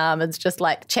keeping calm. It's just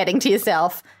like chatting to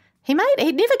yourself. He never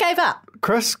gave up.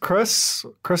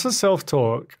 Chris's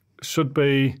self-talk should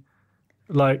be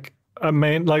like a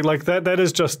man, like that. That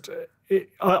is just,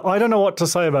 I don't know what to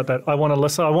say about that. I want to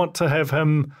listen. I want to have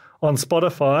him on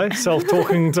Spotify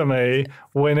self-talking to me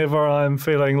whenever I'm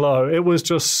feeling low. It was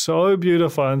just so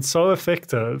beautiful and so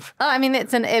effective. Oh, I mean,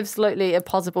 that's absolutely a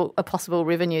possible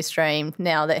revenue stream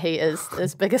now that he is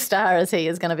as big a star as he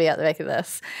is going to be out the back of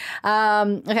this.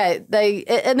 Okay,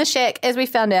 in the shack, as we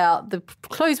found out, the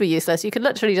clues were useless. You could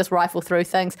literally just rifle through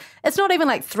things. It's not even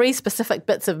like 3 specific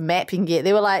bits of map you can get.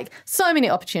 There were like so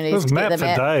many opportunities to get the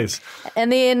map. For days.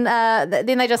 And then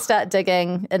they just start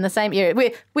digging in the same area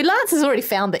where Lance has already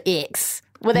found the X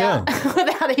without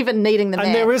even needing the map.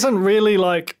 And there isn't really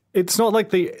like, it's not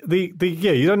like you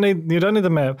don't need the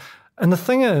map. And the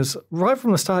thing is, right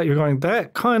from the start, you're going,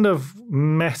 that kind of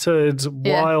matted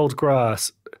wild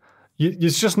grass,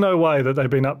 there's just no way that they've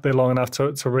been up there long enough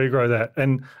to regrow that.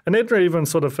 And Edna even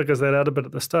sort of figures that out a bit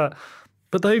at the start.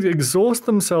 But they exhaust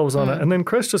themselves on it. And then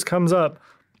Chris just comes up.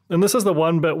 And this is the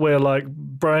one bit where, like,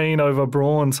 brain over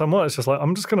brawn somewhat. It's just like,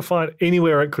 I'm just going to find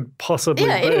anywhere it could possibly be.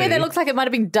 Yeah, anywhere that looks like it might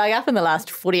have been dug up in the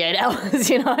last 48 hours,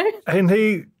 you know? And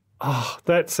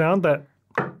that sound,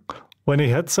 when he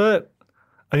hits it,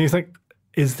 and you think,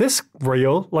 is this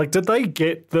real? Like, did they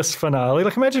get this finale?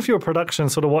 Like, imagine if you were production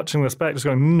sort of watching this back just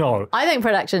going, no. I think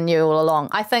production knew all along.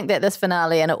 I think that this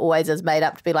finale, and it always is made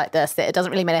up to be like this, that it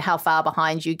doesn't really matter how far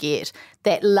behind you get.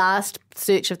 That last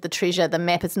search of the treasure, the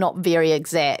map is not very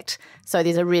exact. So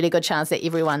there's a really good chance that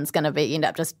everyone's going to end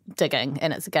up just digging,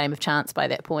 and it's a game of chance by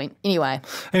that point. Anyway.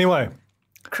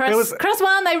 Chris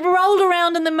won. They rolled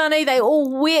around in the money. They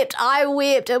all wept. I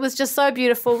wept. It was just so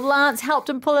beautiful. Lance helped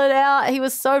him pull it out. He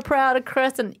was so proud of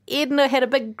Chris, and Edna had a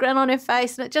big grin on her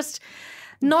face, and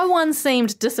no one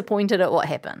seemed disappointed at what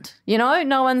happened. You know,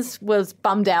 no one was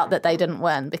bummed out that they didn't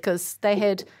win because they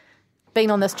had been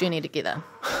on this journey together.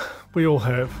 We all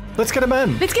have. Let's get him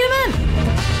in. Let's get him in.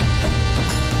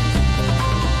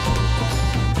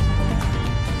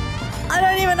 I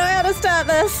don't even know how to start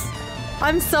this.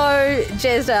 I'm so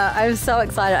jazzed up. I'm so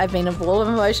excited. I've been a ball of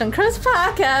emotion. Chris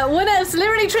Parker, winner of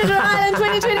Celebrity Treasure Island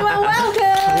 2021.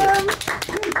 Welcome.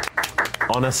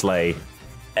 Honestly,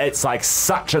 it's like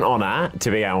such an honour to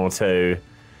be able to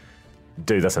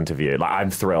do this interview. Like,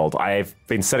 I'm thrilled. I've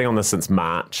been sitting on this since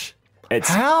March.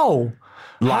 How?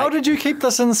 How did you keep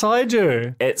this inside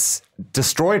you? It's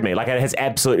destroyed me. Like, it has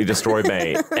absolutely destroyed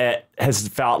me. It has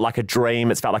felt like a dream.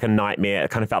 It's felt like a nightmare.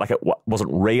 It kind of felt like it wasn't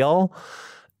real.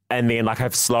 And then, like,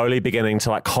 I'm slowly beginning to,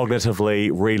 like, cognitively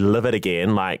relive it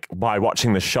again, like, by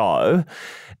watching the show.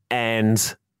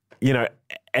 And, you know,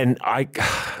 and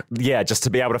just to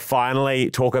be able to finally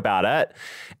talk about it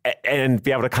and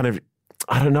be able to kind of,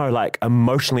 I don't know, like,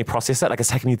 emotionally process it. Like, it's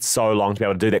taken me so long to be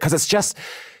able to do that because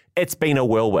it's been a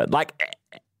whirlwind. Like,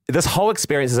 this whole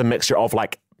experience is a mixture of,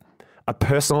 like, a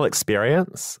personal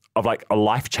experience of, like, a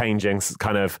life-changing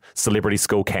kind of celebrity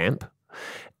school camp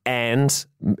and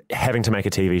having to make a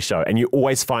TV show. And you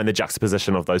always find the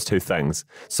juxtaposition of those two things.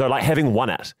 So, like, having won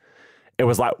it, it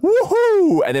was like,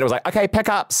 woohoo! And then it was like, okay,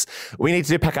 pickups. We need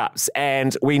to do pickups.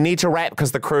 And we need to wrap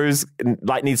because the cruise,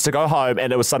 like, needs to go home.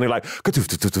 And it was suddenly like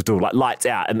lights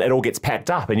out. And it all gets packed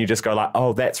up. And you just go like,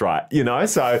 oh, that's right. You know?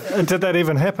 So... And did that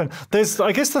even happen?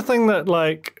 I guess the thing that,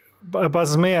 like,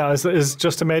 buzzes me out is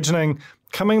just imagining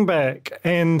coming back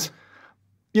and,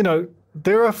 you know,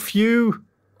 there are a few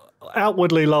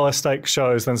outwardly lower stakes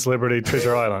shows than Celebrity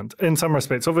Treasure Island in some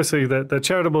respects. Obviously, the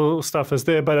charitable stuff is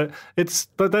there, but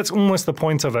that's almost the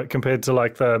point of it compared to,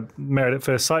 like, the Married at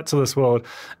First Sights of this world.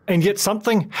 And yet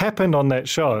something happened on that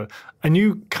show, and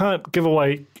you can't give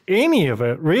away any of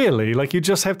it, really. Like, you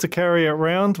just have to carry it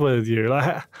around with you.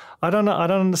 Like, I don't know. I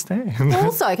don't understand.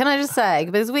 Also, can I just say,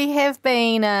 because we have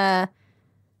been,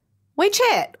 we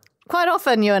chat quite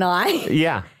often, you and I.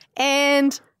 Yeah.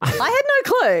 And I had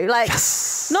no clue. Like,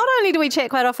 Not only do we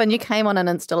chat quite often, you came on an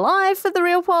Insta Live for the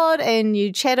Real Pod and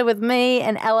you chatted with me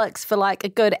and Alex for like a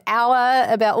good hour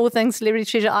about all things Celebrity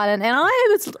Treasure Island. And I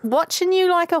was watching you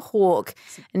like a hawk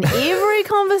in every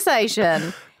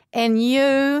conversation. And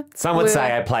you... Some would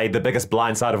say I played the biggest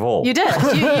blindside of all. You did.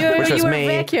 Which was you were me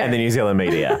and the New Zealand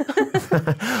media.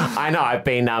 I know. I've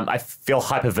been... I feel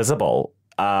hyper visible.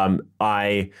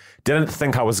 I didn't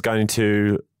think I was going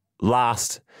to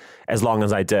last as long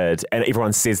as I did. And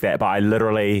everyone says that, but I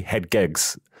literally had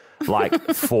gigs like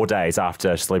 4 days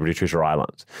after Celebrity Treasure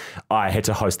Island. I had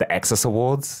to host the Access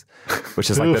Awards, which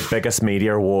is like the biggest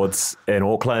media awards in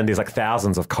Auckland. There's like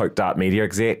thousands of coked up media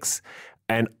execs.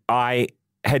 And I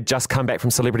had just come back from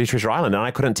Celebrity Treasure Island and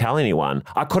I couldn't tell anyone.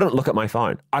 I couldn't look at my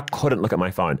phone.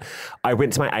 I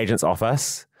went to my agent's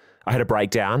office. I had a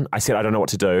breakdown. I said, I don't know what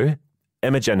to do.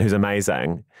 Imogen, who's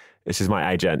amazing, she's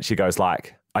my agent. She goes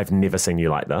like, I've never seen you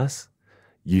like this.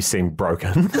 You seem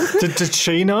broken. Did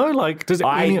she know? Like,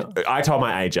 I told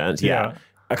my agent, yeah.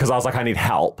 Because I was like, I need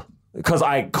help. Because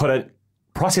I couldn't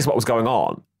process what was going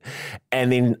on.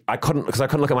 And then I couldn't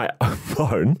look at my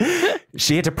phone.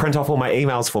 She had to print off all my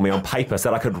emails for me on paper so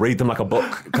that I could read them like a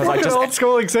book. Because like an old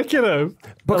school executive.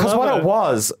 Because what it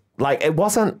was, like, it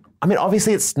wasn't, I mean,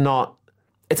 obviously it's not,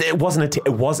 it was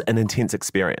an intense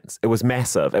experience. It was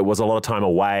massive. It was a lot of time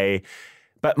away.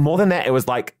 But more than that, it was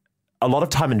like a lot of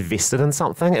time invested in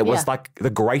something. It was like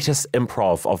the greatest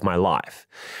improv of my life,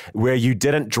 where you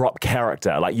didn't drop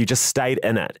character. Like, you just stayed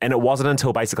in it. And it wasn't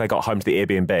until basically I got home to the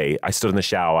Airbnb, I stood in the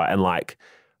shower and like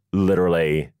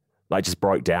literally like just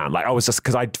broke down. Like, I was just,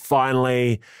 because I'd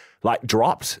finally like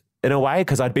dropped in a way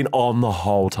because I'd been on the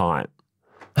whole time.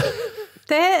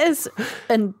 That's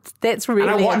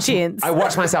really intense. I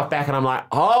watched myself back and I'm like,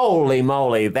 holy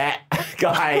moly, that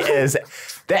is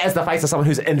the face of someone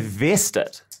who's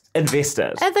invested. And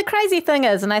the crazy thing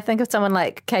is, and I think of someone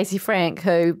like Casey Frank,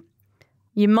 who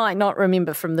you might not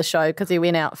remember from the show because he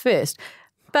went out first,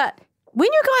 but when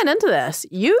you're going into this,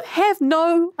 you have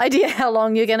no idea how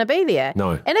long you're going to be there.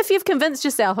 No. And if you've convinced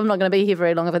yourself, I'm not going to be here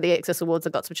very long, at the Access Awards,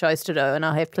 I've got some shows to do and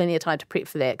I'll have plenty of time to prep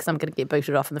for that because I'm going to get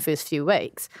booted off in the first few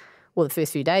weeks or the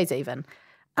first few days even.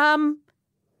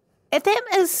 If that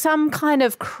is some kind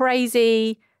of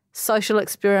crazy social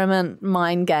experiment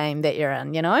mind game that you're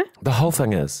in, you know? The whole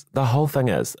thing is.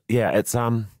 Yeah, it's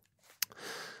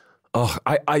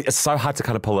it's so hard to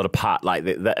kind of pull it apart, like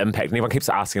the impact. And everyone keeps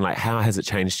asking, like, how has it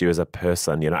changed you as a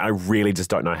person? You know, I really just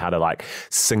don't know how to like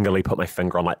singularly put my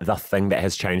finger on like the thing that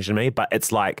has changed in me. But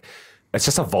it's like, it's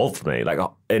just evolved me, like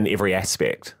in every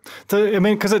aspect. So, I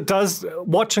mean, because it does,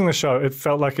 watching the show, it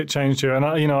felt like it changed you. And,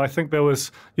 I think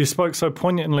you spoke so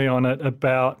poignantly on it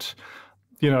about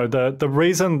the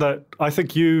reason that I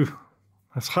think it's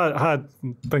a hard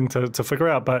thing to figure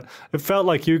out, but it felt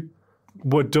like you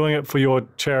were doing it for your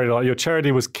charity. Like your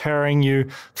charity was carrying you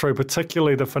through,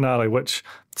 particularly the finale, which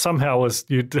somehow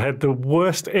you had the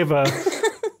worst ever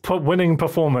winning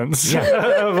performance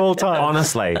of all time.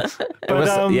 Honestly, it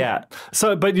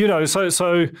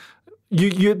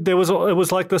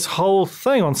was like this whole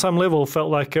thing on some level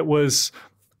felt like it was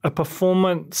a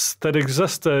performance that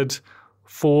existed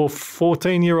for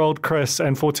 14-year-old Chris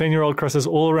and 14-year-old Chris's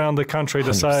all around the country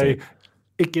to 100%. Say,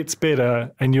 it gets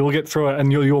better and you'll get through it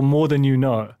and you're more than you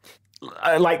know.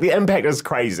 Like, the impact is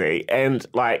crazy. And,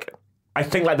 like, I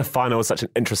think, like, the final is such an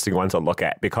interesting one to look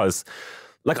at because,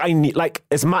 like,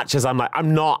 as much as I'm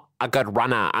not a good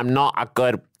runner, I'm not a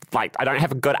good, like, I don't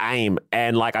have a good aim.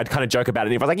 And, like, I'd kind of joke about it.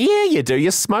 And everyone's like, yeah, you do.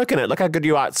 You're smoking it. Look how good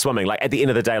you are at swimming. Like, at the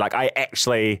end of the day, like, I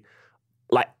actually,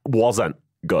 like, wasn't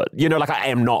good. Like, I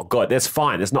am not good. That's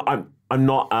fine. It's not, I'm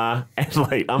not an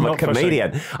athlete. I'm a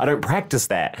comedian. I don't practice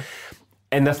that.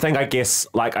 And the thing, I guess,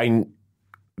 like,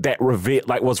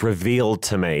 was revealed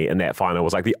to me in that final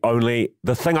was, like, the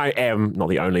thing I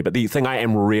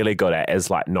am really good at is,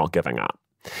 like, not giving up.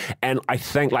 And I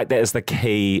think, like, that is the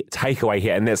key takeaway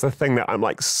here. And that's the thing that I'm,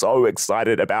 like, so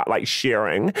excited about, like,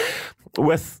 sharing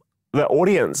with the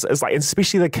audience is, like,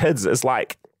 especially the kids, is,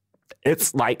 like,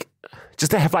 it's, like,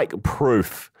 just to have, like,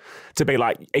 proof to be,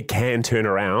 like, it can turn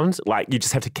around. Like, you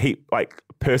just have to keep, like,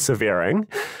 persevering.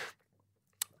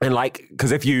 And, like,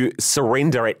 because if you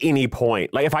surrender at any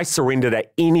point, like, if I surrendered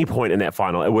at any point in that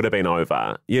final, it would have been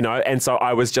over, And so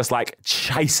I was just, like,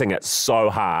 chasing it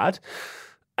so hard.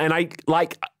 And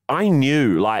I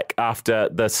knew, like, after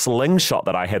the slingshot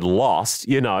that I had lost,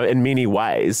 in many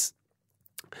ways.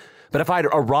 But if I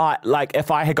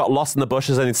had got lost in the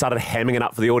bushes and started hamming it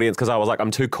up for the audience because I was like,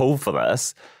 I'm too cool for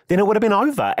this, then it would have been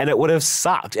over and it would have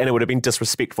sucked and it would have been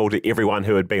disrespectful to everyone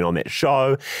who had been on that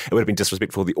show. It would have been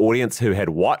disrespectful to the audience who had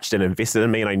watched and invested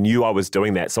in me, and I knew I was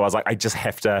doing that. So I was like, I just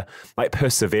have to, like,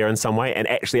 persevere in some way. And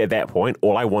actually at that point,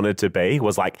 all I wanted to be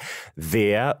was, like,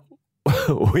 there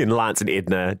when Lance and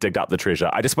Edna digged up the treasure.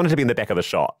 I just wanted to be in the back of the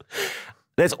shot.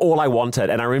 That's all I wanted.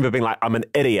 And I remember being like, I'm an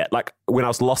idiot. Like, when I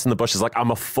was lost in the bushes, like,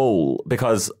 I'm a fool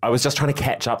because I was just trying to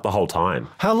catch up the whole time.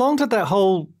 How long did that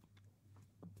whole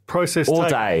process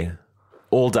take?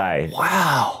 All day.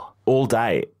 Wow. All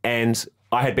day. And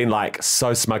I had been, like,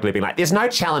 so smugly being like, there's no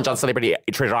challenge on Celebrity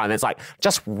Treasure Island. It's like,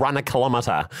 just run a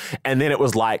kilometre. And then it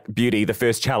was like, Beauty, the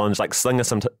first challenge, like,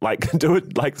 do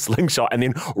it, like, slingshot and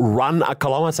then run a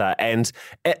kilometre. And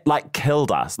it, like, killed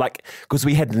us. Like, because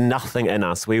we had nothing in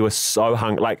us. We were so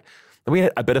hungry. Like, we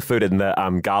had a bit of food in the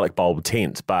garlic bulb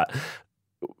tent, but,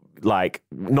 like,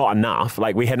 not enough.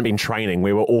 Like, we hadn't been training.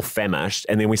 We were all famished.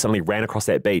 And then we suddenly ran across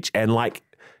that beach and, like,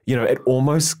 it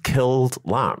almost killed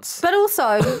Lance. But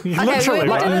also,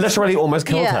 literally almost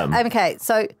killed him. Okay,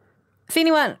 so if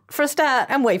anyone, for a start,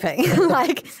 I'm weeping.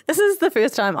 Like, this is the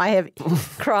first time I have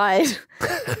cried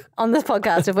on this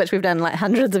podcast, of which we've done, like,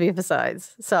 hundreds of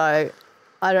episodes. So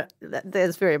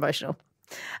that's very emotional.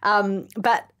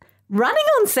 But running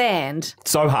on sand,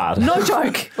 so hard. No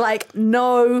joke. Like,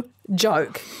 no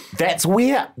joke. That's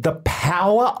where the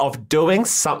power of doing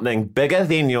something bigger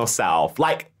than yourself,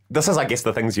 like, this is, I guess,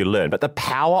 the things you learn, but the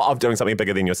power of doing something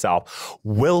bigger than yourself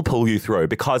will pull you through,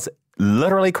 because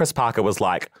literally Chris Parker was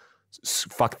like,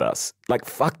 fuck this. Like,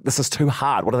 fuck, this is too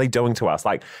hard. What are they doing to us?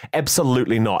 Like,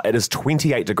 absolutely not. It is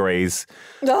 28 degrees.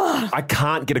 Ugh. I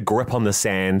can't get a grip on the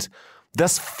sand.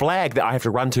 This flag that I have to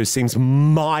run to seems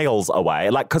miles away.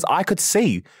 Like, because I could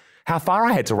see how far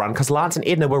I had to run because Lance and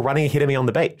Edna were running ahead of me on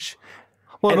the beach.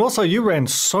 Well, and also you ran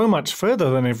so much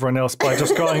further than everyone else by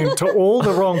just going to all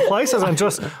the wrong places and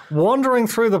just wandering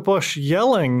through the bush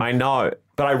yelling. I know,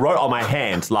 but I wrote on my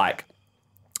hand, like,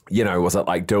 was it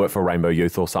like do it for Rainbow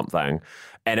Youth or something?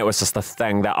 And it was just the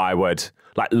thing that I would,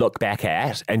 like, look back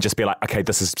at and just be like, okay,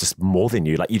 this is just more than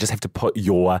you. Like, you just have to put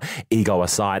your ego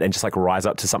aside and just, like, rise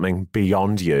up to something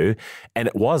beyond you. And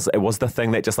it was the thing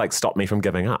that just, like, stopped me from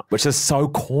giving up, which is so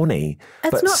corny,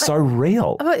 but so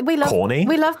real. We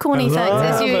love corny things,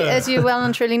 as you well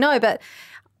and truly know. But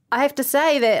I have to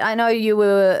say that I know you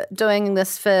were doing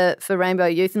this for Rainbow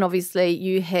Youth, and obviously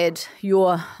you had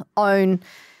your own,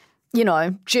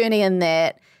 journey in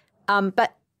that.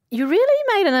 But you really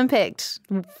made an impact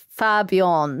far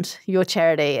beyond your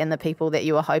charity and the people that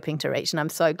you were hoping to reach. And I'm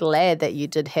so glad that you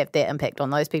did have that impact on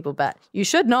those people. But you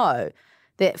should know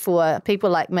that for people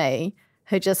like me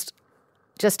who just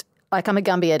like I'm a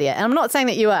Gumby idiot. And I'm not saying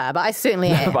that you are, but I certainly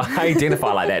am. But I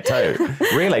identify like that too.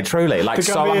 Really, truly. Like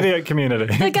The Gumby idiot community.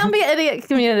 The Gumby idiot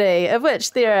community, of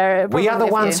which there are... We are the probably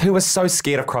a ones few. who were so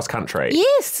scared of cross country.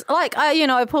 Yes. Like,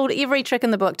 I pulled every trick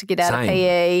in the book to get out of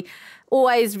PE.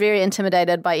 Always very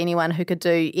intimidated by anyone who could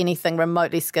do anything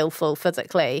remotely skillful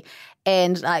physically.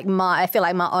 And like I feel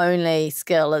like my only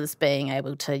skill is being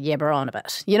able to yabber on a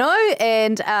bit,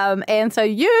 And so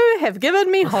you have given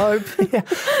me hope.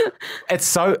 It's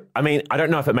so. I mean, I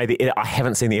don't know if it made the edit. I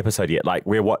haven't seen the episode yet. Like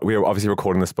we're obviously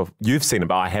recording this before. You've seen it,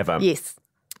 but I haven't. Yes.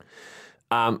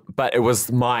 But it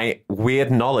was my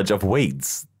weird knowledge of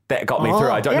weeds that got me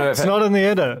through. I don't know if It's not in the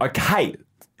edit. Okay.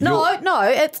 No,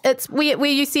 it's where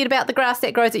you said about the grass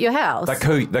that grows at your house. The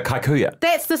kikuya.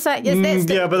 That's the same. Yes,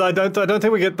 Yeah, but I don't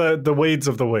think we get the weeds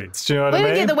of the weeds. Do you know what I we mean?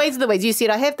 don't get the weeds of the weeds. You said,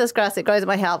 I have this grass that grows at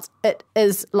my house. It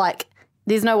is like,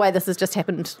 there's no way this has just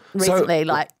happened recently.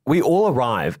 So we all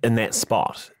arrive in that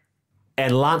spot.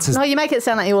 And Lance is... No, you make it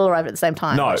sound like you all arrived at the same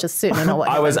time, No. which is certainly not what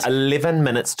I happened. was 11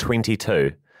 minutes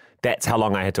 22. That's how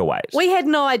long I had to wait. We had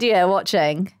no idea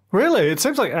watching. Really? It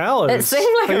seems like hours. It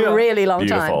seemed like a really long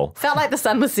Beautiful. time. Felt like the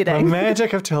sun was The setting.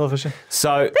 magic of television.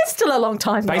 So That's still a long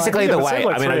time. though. basically Yeah, the it way... seemed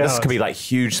like I mean, 3 this hours. could be like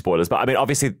huge spoilers, but I mean,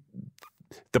 obviously...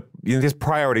 there's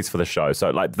priorities for the show.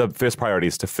 So like the first priority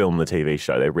is to film the TV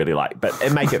show they really like,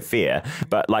 and make it fair.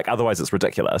 But like otherwise it's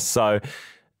ridiculous. So,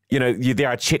 there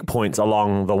are checkpoints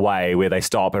along the way where they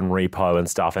stop and repo and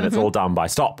stuff, and it's all done by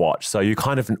stopwatch. So you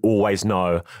kind of always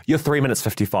know you're 3 minutes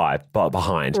 55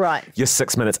 behind. Right. You're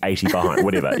 6 minutes 80 behind,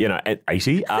 whatever, at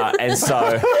 80. And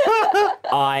so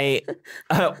I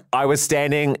was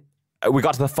standing, we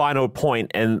got to the final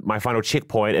point and my final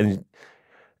checkpoint, and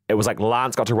it was like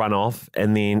Lance got to run off,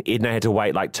 and then Edna had to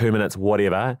wait like 2 minutes,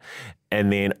 whatever.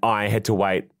 And then I had to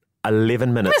wait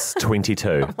 11 minutes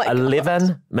 22.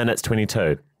 11 minutes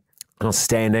 22. And I was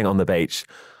standing on the beach,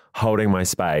 holding my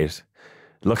spade,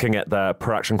 looking at the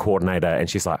production coordinator, and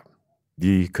she's like,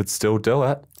 you could still do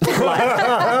it.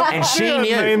 And she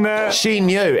knew. She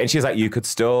knew. And she's like, you could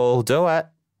still do it.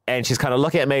 And she's kind of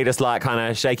looking at me, just like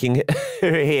kind of shaking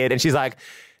her head. And she's like,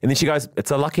 and then she goes, it's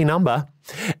a lucky number.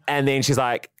 And then she's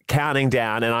like counting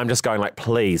down, and I'm just going like,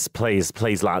 please, please,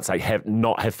 please, Lance, I have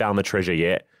found the treasure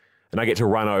yet. And I get to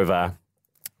run over.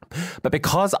 But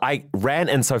because I ran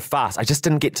in so fast, I just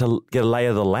didn't get a lay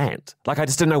of the land. Like, I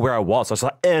just didn't know where I was. So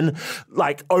I was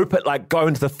like go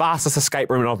into the fastest escape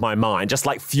room of my mind, just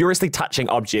like furiously touching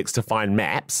objects to find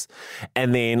maps,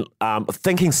 and then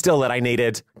thinking still that I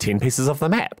needed 10 pieces of the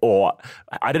map. Or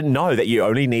I didn't know that you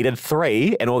only needed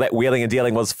 3, and all that wheeling and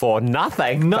dealing was for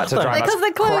nothing. But to drive us Because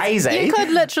the clues, crazy. you could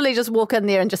literally just walk in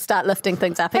there and just start lifting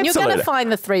things up, and you're going to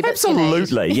find the 3 bits you need.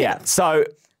 Absolutely, yeah. So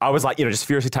I was like, just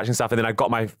furiously touching stuff, and then I got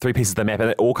my 3 pieces of the map,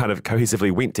 and it all kind of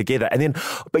cohesively went together. And then,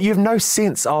 but you have no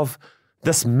sense of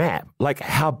this map, like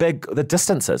how big the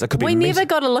distance is. It could be. We never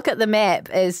got to look at the map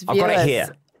as viewers. I've got it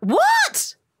here.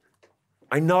 What?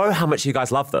 I know how much you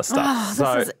guys love this stuff.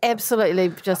 Oh, this is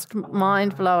absolutely just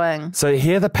mind-blowing. So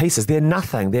here are the pieces. They're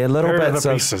nothing. They're little Here are bits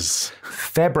the of pieces.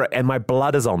 fabric, and my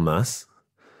blood is on this.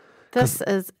 This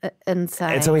is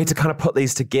insane. And so we had to kind of put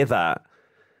these together.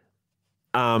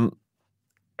 And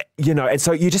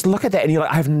so you just look at that and you're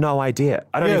like, I have no idea.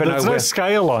 I don't even know there's where. no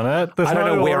scale on it. There's I don't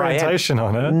no know where orientation I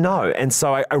am. on it. No. And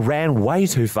so I ran way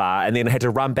too far, and then I had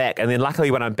to run back. And then luckily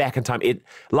when I'm back in time,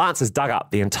 Lance has dug up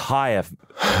the entire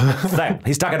thing.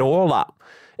 He's dug it all up.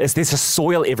 There's just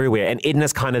soil everywhere, and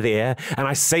Edna's kind of there, and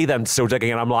I see them still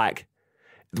digging, and I'm like,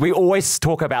 we always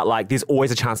talk about like there's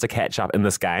always a chance to catch up in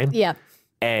this game. Yeah.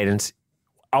 And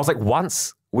I was like,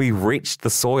 once we reached the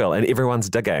soil and everyone's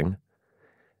digging,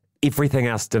 everything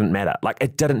else didn't matter. Like,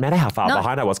 it didn't matter how far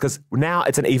behind I was, because now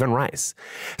it's an even race.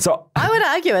 So I would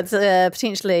argue it's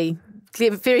potentially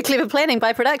very clever planning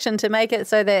by production to make it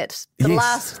so that the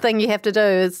last thing you have to do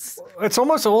is... It's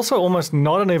almost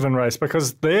not an even race,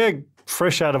 because they're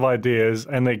fresh out of ideas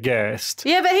and they're gassed.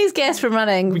 Yeah, but he's gassed from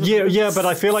running. Yeah, but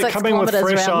I feel like 6 coming with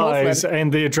kilometres fresh around eyes Northland.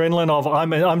 and the adrenaline of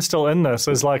I'm still in this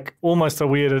is like almost a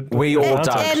weird. We all advantage.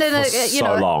 dug And for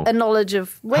so long. a knowledge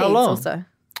of weeds long? also.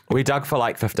 We dug for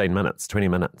like 15 minutes, 20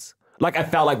 minutes. Like, I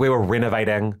felt like we were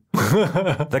renovating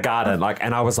the garden. Like,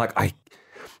 and I was like,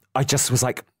 I just was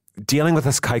like dealing with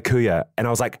this kikuya, and I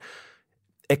was like,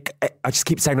 I just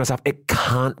keep saying to myself, it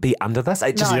can't be under this.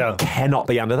 It just cannot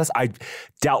be under this. I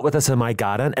dealt with this in my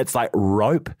garden. It's like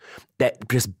rope that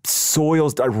just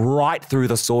soils right through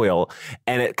the soil,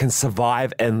 and it can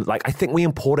survive. And like, I think we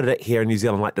imported it here in New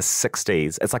Zealand like the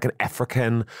 60s. It's like an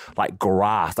African like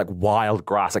grass, like wild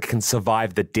grass. It can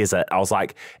survive the desert. I was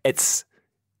like, it's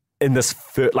in this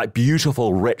like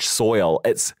beautiful, rich soil.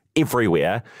 It's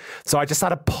everywhere. So I just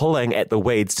started pulling at the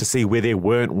weeds to see where there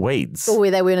weren't weeds. Or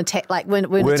where they weren't attached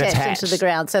into the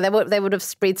ground. So they would have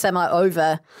spread some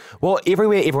over. Well,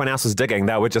 everywhere everyone else was digging,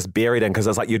 they were just buried in because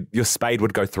it's like your spade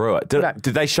would go through it.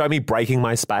 Did they show me breaking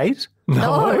my spade?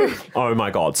 No. Oh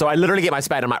my God. So I literally get my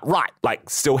spade. I'm like, right, like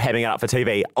still having it up for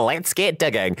TV. Let's get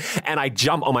digging. And I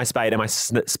jump on my spade and my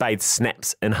spade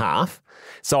snaps in half.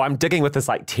 So I'm digging with this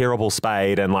like terrible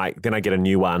spade and like then I get a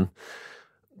new one.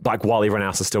 Like while everyone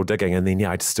else is still digging. And then,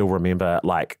 yeah, I still remember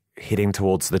like heading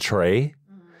towards the tree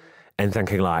and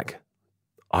thinking like,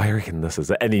 I reckon this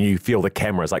is it. And then you feel the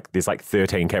cameras, like there's like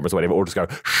 13 cameras or whatever, all just go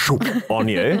shoop on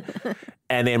you.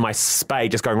 And then my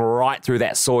spade just going right through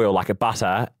that soil like a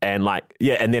butter. And like,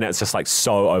 yeah, and then it's just like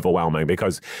so overwhelming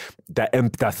because the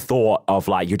thought of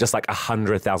like, you're just like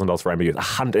 $100,000 for Rainbow Youth.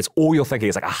 It's all you're thinking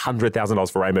is like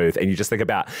 $100,000 for Rainbow Youth. And you just think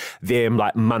about them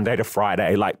like Monday to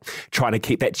Friday, like trying to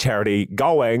keep that charity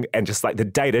going and just like the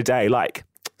day-to-day, like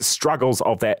struggles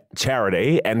of that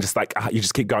charity and just like you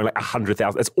just keep going like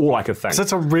 100,000. It's all I could think. So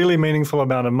it's a really meaningful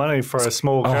amount of money for a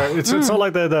small charity. It's not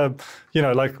like they're the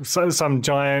like some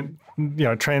giant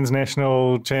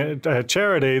transnational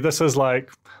charity. This is like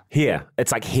here.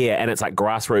 It's like here, and it's like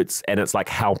grassroots, and it's like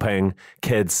helping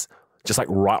kids just like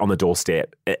right on the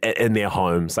doorstep in their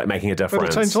homes, like making a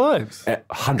difference. It'll change lives.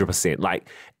 100%. Like,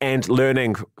 and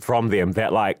learning from them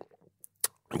that like,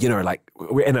 like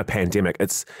we're in a pandemic,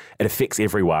 it affects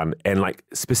everyone, and like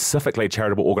specifically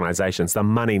charitable organizations, the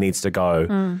money needs to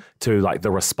go to like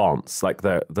the response, like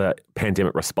the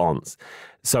pandemic response.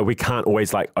 So we can't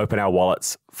always like open our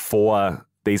wallets for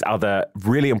these other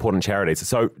really important charities.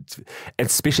 So,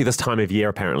 especially this time of year,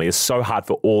 apparently, is so hard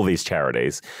for all these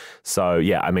charities. So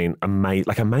yeah, I mean,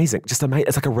 amazing. Just amazing.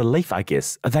 It's like a relief, I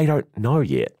guess. They don't know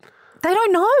yet. They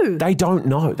don't know. They don't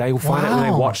know. They will find out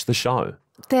when they watch the show.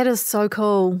 That is so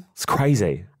cool. It's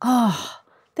crazy. Oh,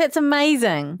 that's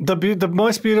amazing. The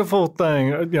most beautiful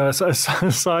thing,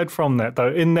 aside from that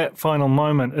though, in that final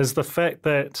moment is the fact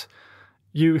that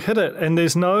you hit it and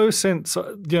there's no sense,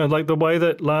 like the way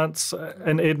that Lance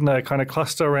and Edna kind of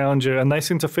cluster around you and they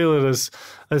seem to feel it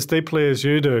as deeply as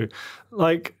you do.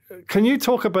 Like, can you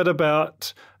talk a bit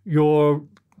about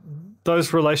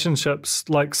those relationships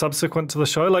like subsequent to the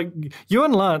show? Like you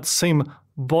and Lance seem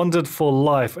bonded for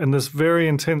life in this very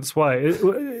intense way.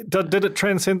 Did it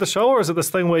transcend the show, or is it this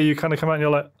thing where you kind of come out and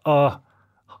you're like,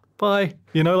 bye?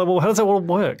 Well, how does that all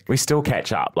work? We still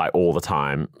catch up like all the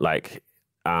time. Like,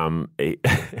 I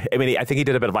think he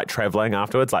did a bit of like traveling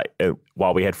afterwards, like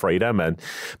while we had freedom,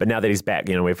 but now that he's back,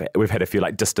 we've had a few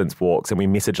like distance walks and we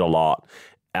message a lot.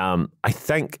 I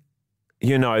think,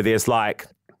 there's like,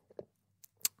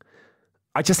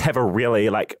 I just have a really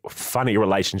like funny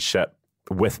relationship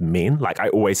with men. Like I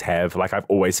always have, like I've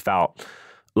always felt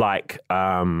like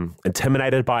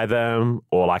intimidated by them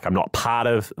or like I'm not part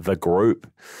of the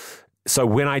group. So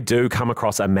when I do come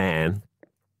across a man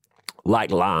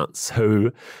like Lance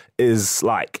who is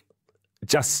like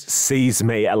just sees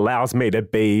me, allows me to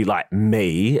be like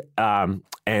me and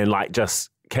like just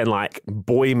can like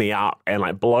buoy me up and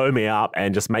like blow me up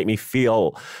and just make me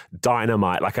feel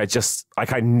dynamite. Like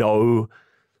I know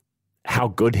how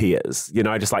good he is,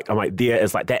 just like, I'm like,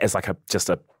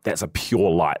 that's a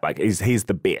pure light. Like he's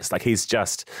the best. Like he's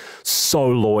just so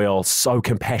loyal, so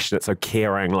compassionate, so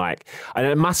caring. Like, and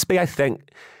it must be, I think,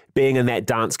 being in that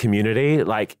dance community,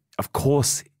 like, of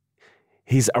course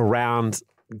he's around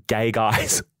gay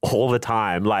guys all the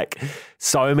time, like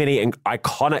so many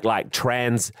iconic like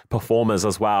trans performers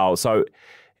as well. So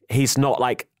he's not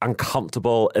like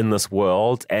uncomfortable in this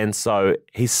world. And so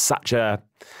he's such I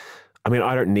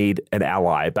don't need an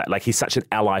ally, but like he's such an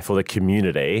ally for the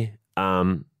community.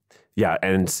 And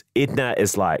Edna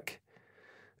is like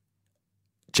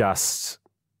just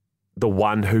the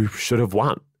one who should have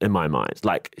won in my mind.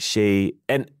 Like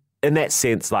and in that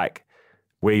sense, like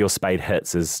where your spade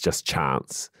hits is just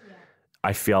chance. Yeah.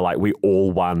 I feel like we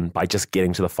all won by just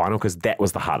getting to the final because that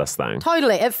was the hardest thing.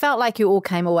 Totally. It felt like you all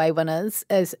came away winners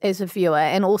as a viewer.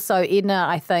 And also Edna,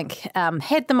 I think,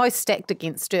 had the most stacked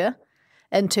against her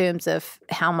in terms of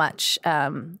how much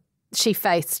she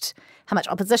faced, how much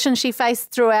opposition she faced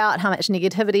throughout, how much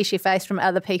negativity she faced from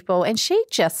other people. And she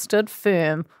just stood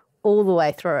firm all the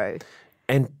way through.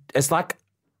 And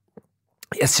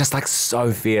it's just like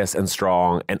so fierce and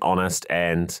strong and honest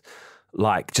and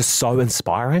like just so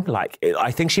inspiring. Like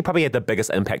I think she probably had the biggest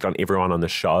impact on everyone on the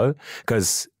show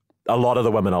because a lot of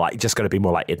the women are like just going to be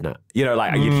more like Edna.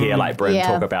 Like you'd hear like Bryn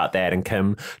talk about that and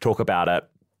Kim talk about it.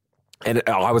 And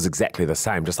I was exactly the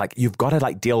same. Just like, you've got to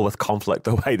like deal with conflict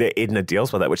the way that Edna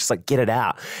deals with it, which is like get it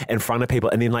out in front of people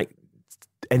and then like,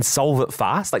 and solve it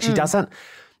fast. Like she doesn't,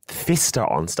 fester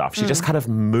on stuff. She just kind of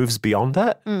moves beyond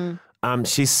it.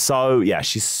 She's so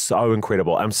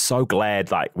incredible. I'm so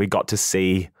glad like we got to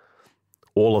see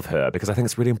all of her because I think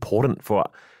it's really important for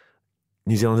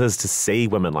New Zealanders to see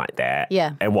women like that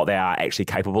and what they are actually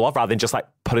capable of rather than just like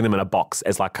putting them in a box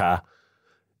as like a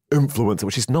influencer,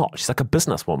 which she's not. She's like a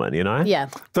businesswoman, you know? Yeah.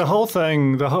 The whole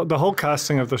thing, the whole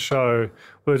casting of the show,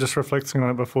 we were just reflecting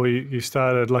on it before you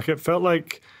started. Like it felt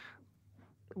like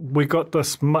we got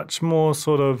this much more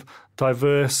sort of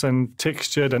diverse and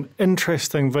textured and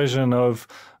interesting vision of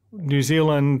New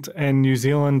Zealand and New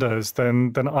Zealanders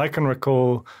than I can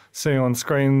recall seeing on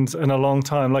screens in a long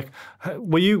time. Like,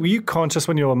 were you conscious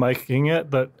when you were making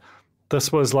it that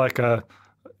this was like a,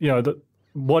 that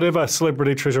whatever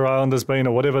Celebrity Treasure Island has been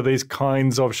or whatever these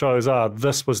kinds of shows are,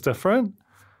 this was different?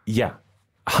 Yeah,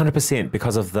 100%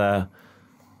 because of the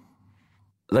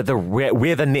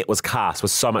where the net was cast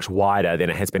was so much wider than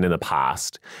it has been in the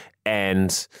past.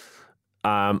 And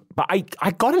but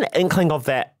I got an inkling of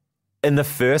that in the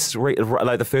first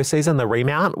season, the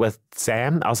remount with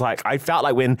Sam. I felt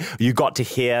like when you got to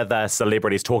hear the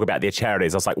celebrities talk about their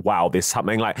charities, I was like, wow, there's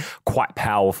something like quite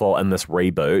powerful in this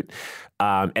reboot.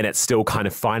 And it's still kind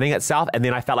of finding itself. And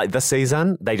then I felt like this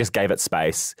season, they just gave it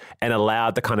space and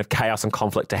allowed the kind of chaos and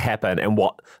conflict to happen and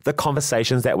what the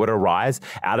conversations that would arise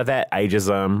out of that,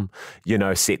 ageism,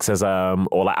 sexism,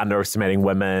 or like underestimating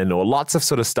women, or lots of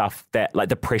sort of stuff that like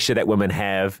the pressure that women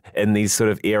have in these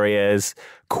sort of areas,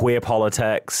 queer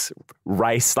politics,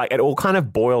 race, like it all kind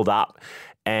of boiled up.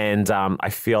 And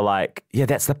I feel like,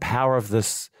 that's the power of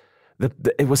this.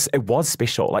 It was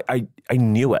special. Like I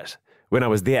knew it when I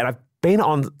was there. And I've been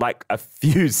on like a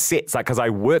few sets, like because I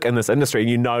work in this industry, and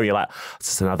you're like, it's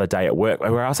just another day at work.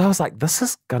 Whereas I was like, this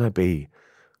is gonna be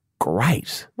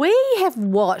great. We have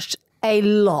watched a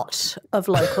lot of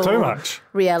local too much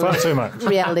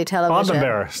reality television. I'm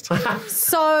embarrassed.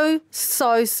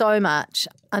 so much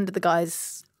under the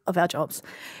guise of our jobs,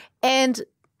 and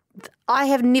I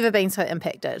have never been so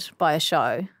impacted by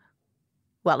a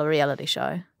reality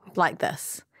show like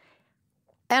this.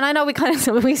 And I know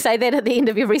we say that at the end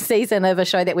of every season of a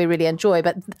show that we really enjoy,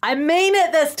 but I mean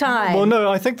it this time. Well, no,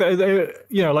 I think that,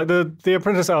 like the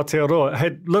Apprentice Aotearoa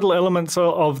had little elements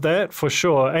of that for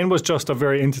sure and was just a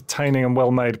very entertaining and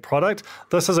well-made product.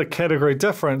 This is a category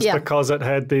difference because it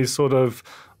had these sort of,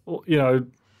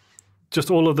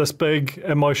 just all of this big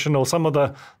emotional, some of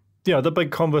the big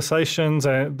conversations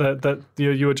that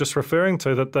you were just referring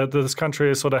to that this country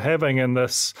is sort of having in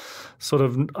this sort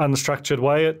of unstructured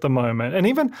way at the moment. And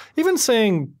even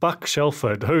seeing Buck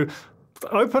Shelford, who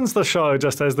opens the show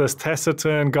just as this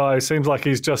taciturn guy, seems like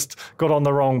he's just got on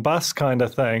the wrong bus kind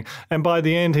of thing. And by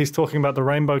the end, he's talking about the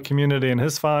rainbow community and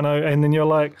his whānau. And then you're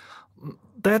like,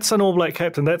 that's an All Black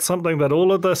captain. That's something that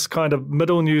all of this kind of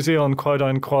middle New Zealand, quote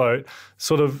unquote,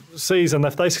 sort of sees. And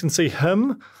if they can see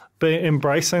him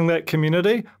embracing that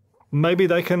community, maybe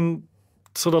they can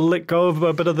sort of let go of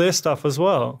a bit of their stuff as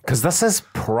well. Because this is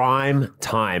prime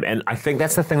time. And I think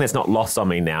that's the thing that's not lost on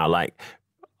me now. Like,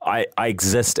 I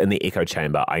exist in the echo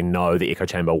chamber. I know the echo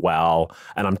chamber well,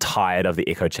 and I'm tired of the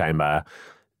echo chamber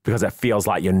because it feels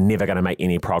like you're never going to make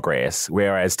any progress.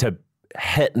 Whereas to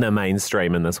hit the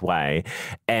mainstream in this way,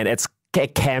 and it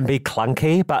can be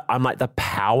clunky, but I'm like, the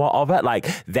power of it, like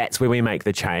that's where we make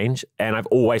the change. And I've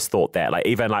always thought that, like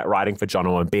even like writing for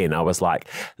Jono and Ben, I was like,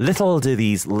 little do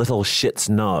these little shits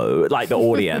know, like the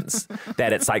audience,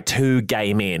 that it's like two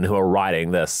gay men who are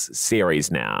writing this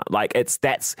series now. Like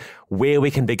that's where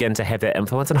we can begin to have that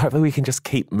influence, and hopefully we can just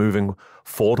keep moving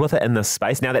forward with it in this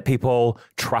space now that people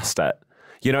trust it.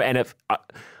 And if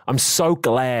I'm so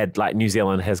glad like New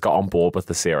Zealand has got on board with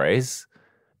the series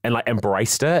and like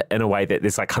embraced it in a way that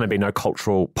there's like kind of been no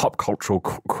pop cultural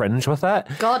cringe with it.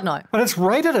 God, no. And it's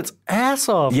rated its ass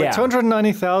off. Yeah. Like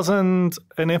 290,000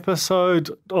 an episode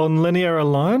on linear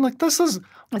alone. Like it's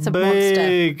a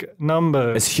big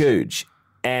number. It's huge.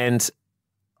 And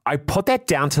I put that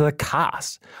down to the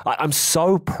cast. Like, I'm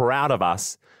so proud of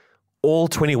us, all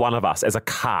 21 of us as a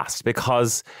cast,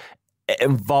 because it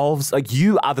involves, like,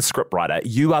 you are the scriptwriter,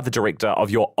 you are the director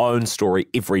of your own story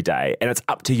every day, and it's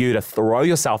up to you to throw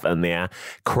yourself in there,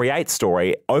 create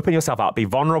story, open yourself up, be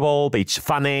vulnerable, be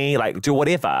funny, like do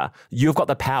whatever. You've got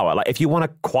the power. Like if you want a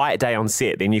quiet day on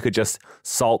set, then you could just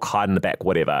sulk, hide in the back,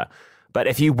 whatever. But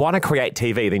if you want to create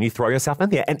TV, then you throw yourself in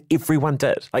there, and everyone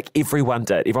did. Like everyone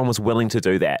did. Everyone was willing to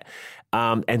do that.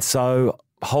 And so,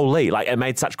 holy, like it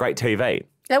made such great TV.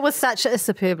 It was such a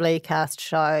superbly cast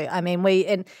show. I mean,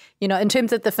 in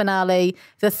terms of the finale,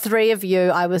 the three of you,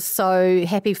 I was so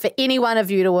happy for any one of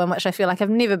you to win, which I feel like I've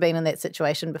never been in that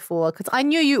situation before, because I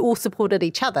knew you all supported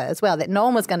each other as well, that no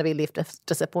one was going to be left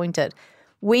disappointed.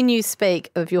 when you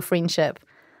speak of your friendship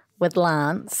with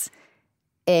Lance,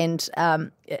 and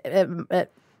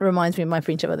it reminds me of my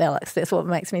friendship with Alex. That's what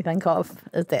makes me think of,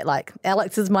 is that like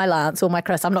Alex is my Lance or my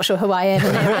Chris. I'm not sure who I am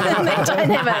in that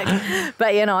dynamic.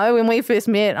 But, you know, when we first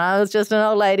met, I was just an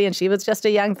old lady and she was just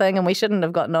a young thing and we shouldn't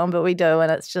have gotten on, but we do.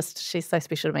 And it's just, she's so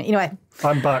special to me. Anyway.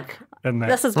 I'm Buck in that.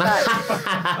 This is Buck.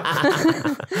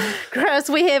 Chris,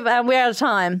 we're out of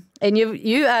time. And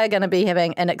you are going to be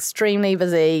having an extremely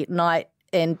busy night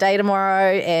and day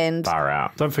tomorrow. And Far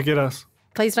out. Don't forget us.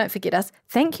 Please don't forget us.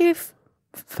 Thank you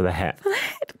for the hat.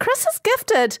 Chris has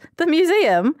gifted the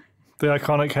museum the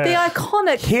iconic hat. The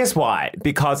iconic. Here's why.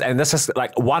 Because, and this is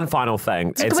like one final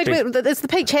thing. Wait, it's the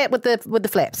peach hat with the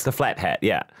flaps. The flap hat,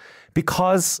 yeah.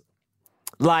 Because,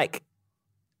 like,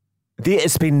 there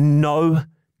has been no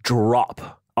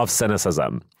drop of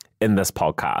cynicism in this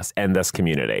podcast and this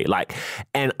community. Like,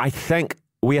 and I think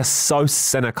we are so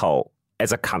cynical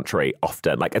as a country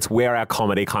often. Like, it's where our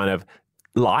comedy kind of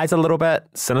lies a little bit,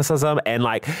 cynicism, and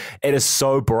like it is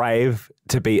so brave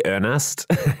to be earnest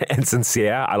and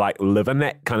sincere. I like live in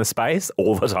that kind of space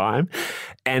all the time.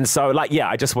 And so like, yeah,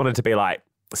 I just wanted to be like,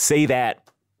 see that,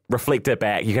 reflect it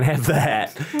back. You can have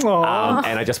that.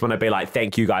 And I just want to be like,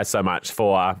 thank you guys so much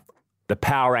for the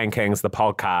power rankings, the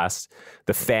podcast,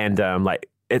 the fandom. Like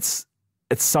it's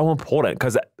so important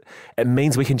because it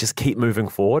means we can just keep moving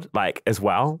forward like as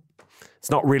well. It's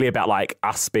not really about like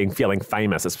us feeling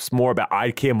famous. It's more about,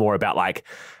 I care more about like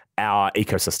our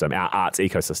ecosystem, our arts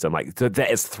ecosystem, like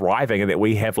that is thriving and that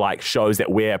we have like shows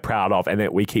that we're proud of and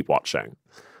that we keep watching.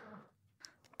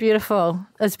 Beautiful.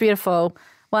 It's beautiful.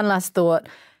 One last thought.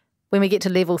 When we get to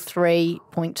level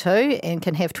 3.2 and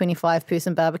can have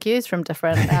 25-person barbecues from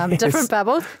different different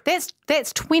bubbles,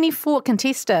 that's 24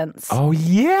 contestants. Oh,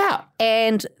 yeah.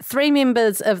 And 3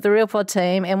 members of the Real Pod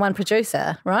team and 1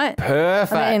 producer, right?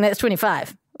 Perfect. I mean, that's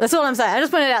 25. That's all I'm saying. I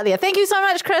just put it out there. Thank you so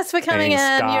much, Chris, for coming Thanks,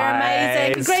 in. guys. You're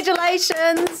amazing.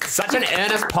 Congratulations. Such an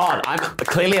earnest pod. I'm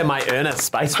clearly in my earnest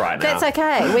space right now. That's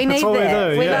okay. We need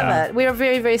that. We love it. We're a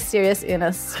very, very serious,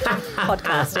 earnest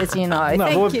podcast, as you know.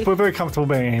 We're very comfortable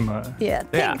being emo. Yeah.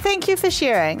 Thank you for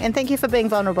sharing, and thank you for being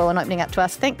vulnerable and opening up to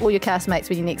us. Thank all your castmates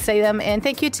when you next see them, and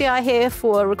thank you to I here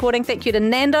for recording. Thank you to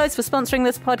Nando's for sponsoring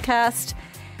this podcast,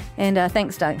 and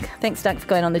thanks, Dunk. Thanks, Dunk, for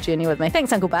going on the journey with me.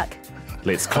 Thanks, Uncle Buck.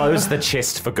 Let's close the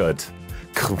chest for good.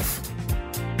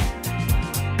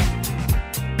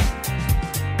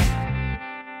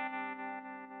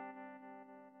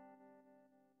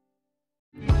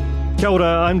 Kia ora,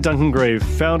 I'm Duncan Grieve,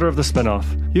 founder of The Spinoff.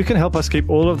 You can help us keep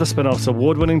all of The Spinoff's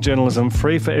award-winning journalism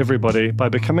free for everybody by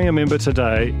becoming a member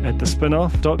today at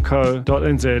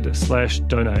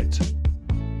thespinoff.co.nz/donate.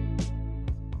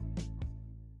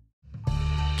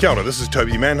 Kia ora, this is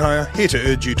Toby Manhire, here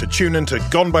to urge you to tune in to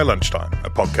Gone by Lunchtime, a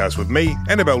podcast with me,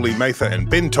 Annabelle Lee Mather and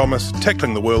Ben Thomas,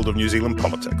 tackling the world of New Zealand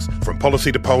politics, from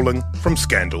policy to polling, from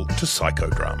scandal to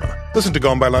psychodrama. Listen to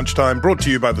Gone by Lunchtime, brought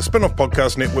to you by the Spin-Off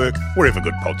Podcast Network, wherever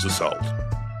good pods are sold.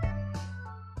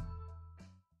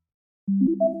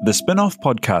 The Spin-Off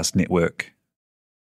Podcast Network.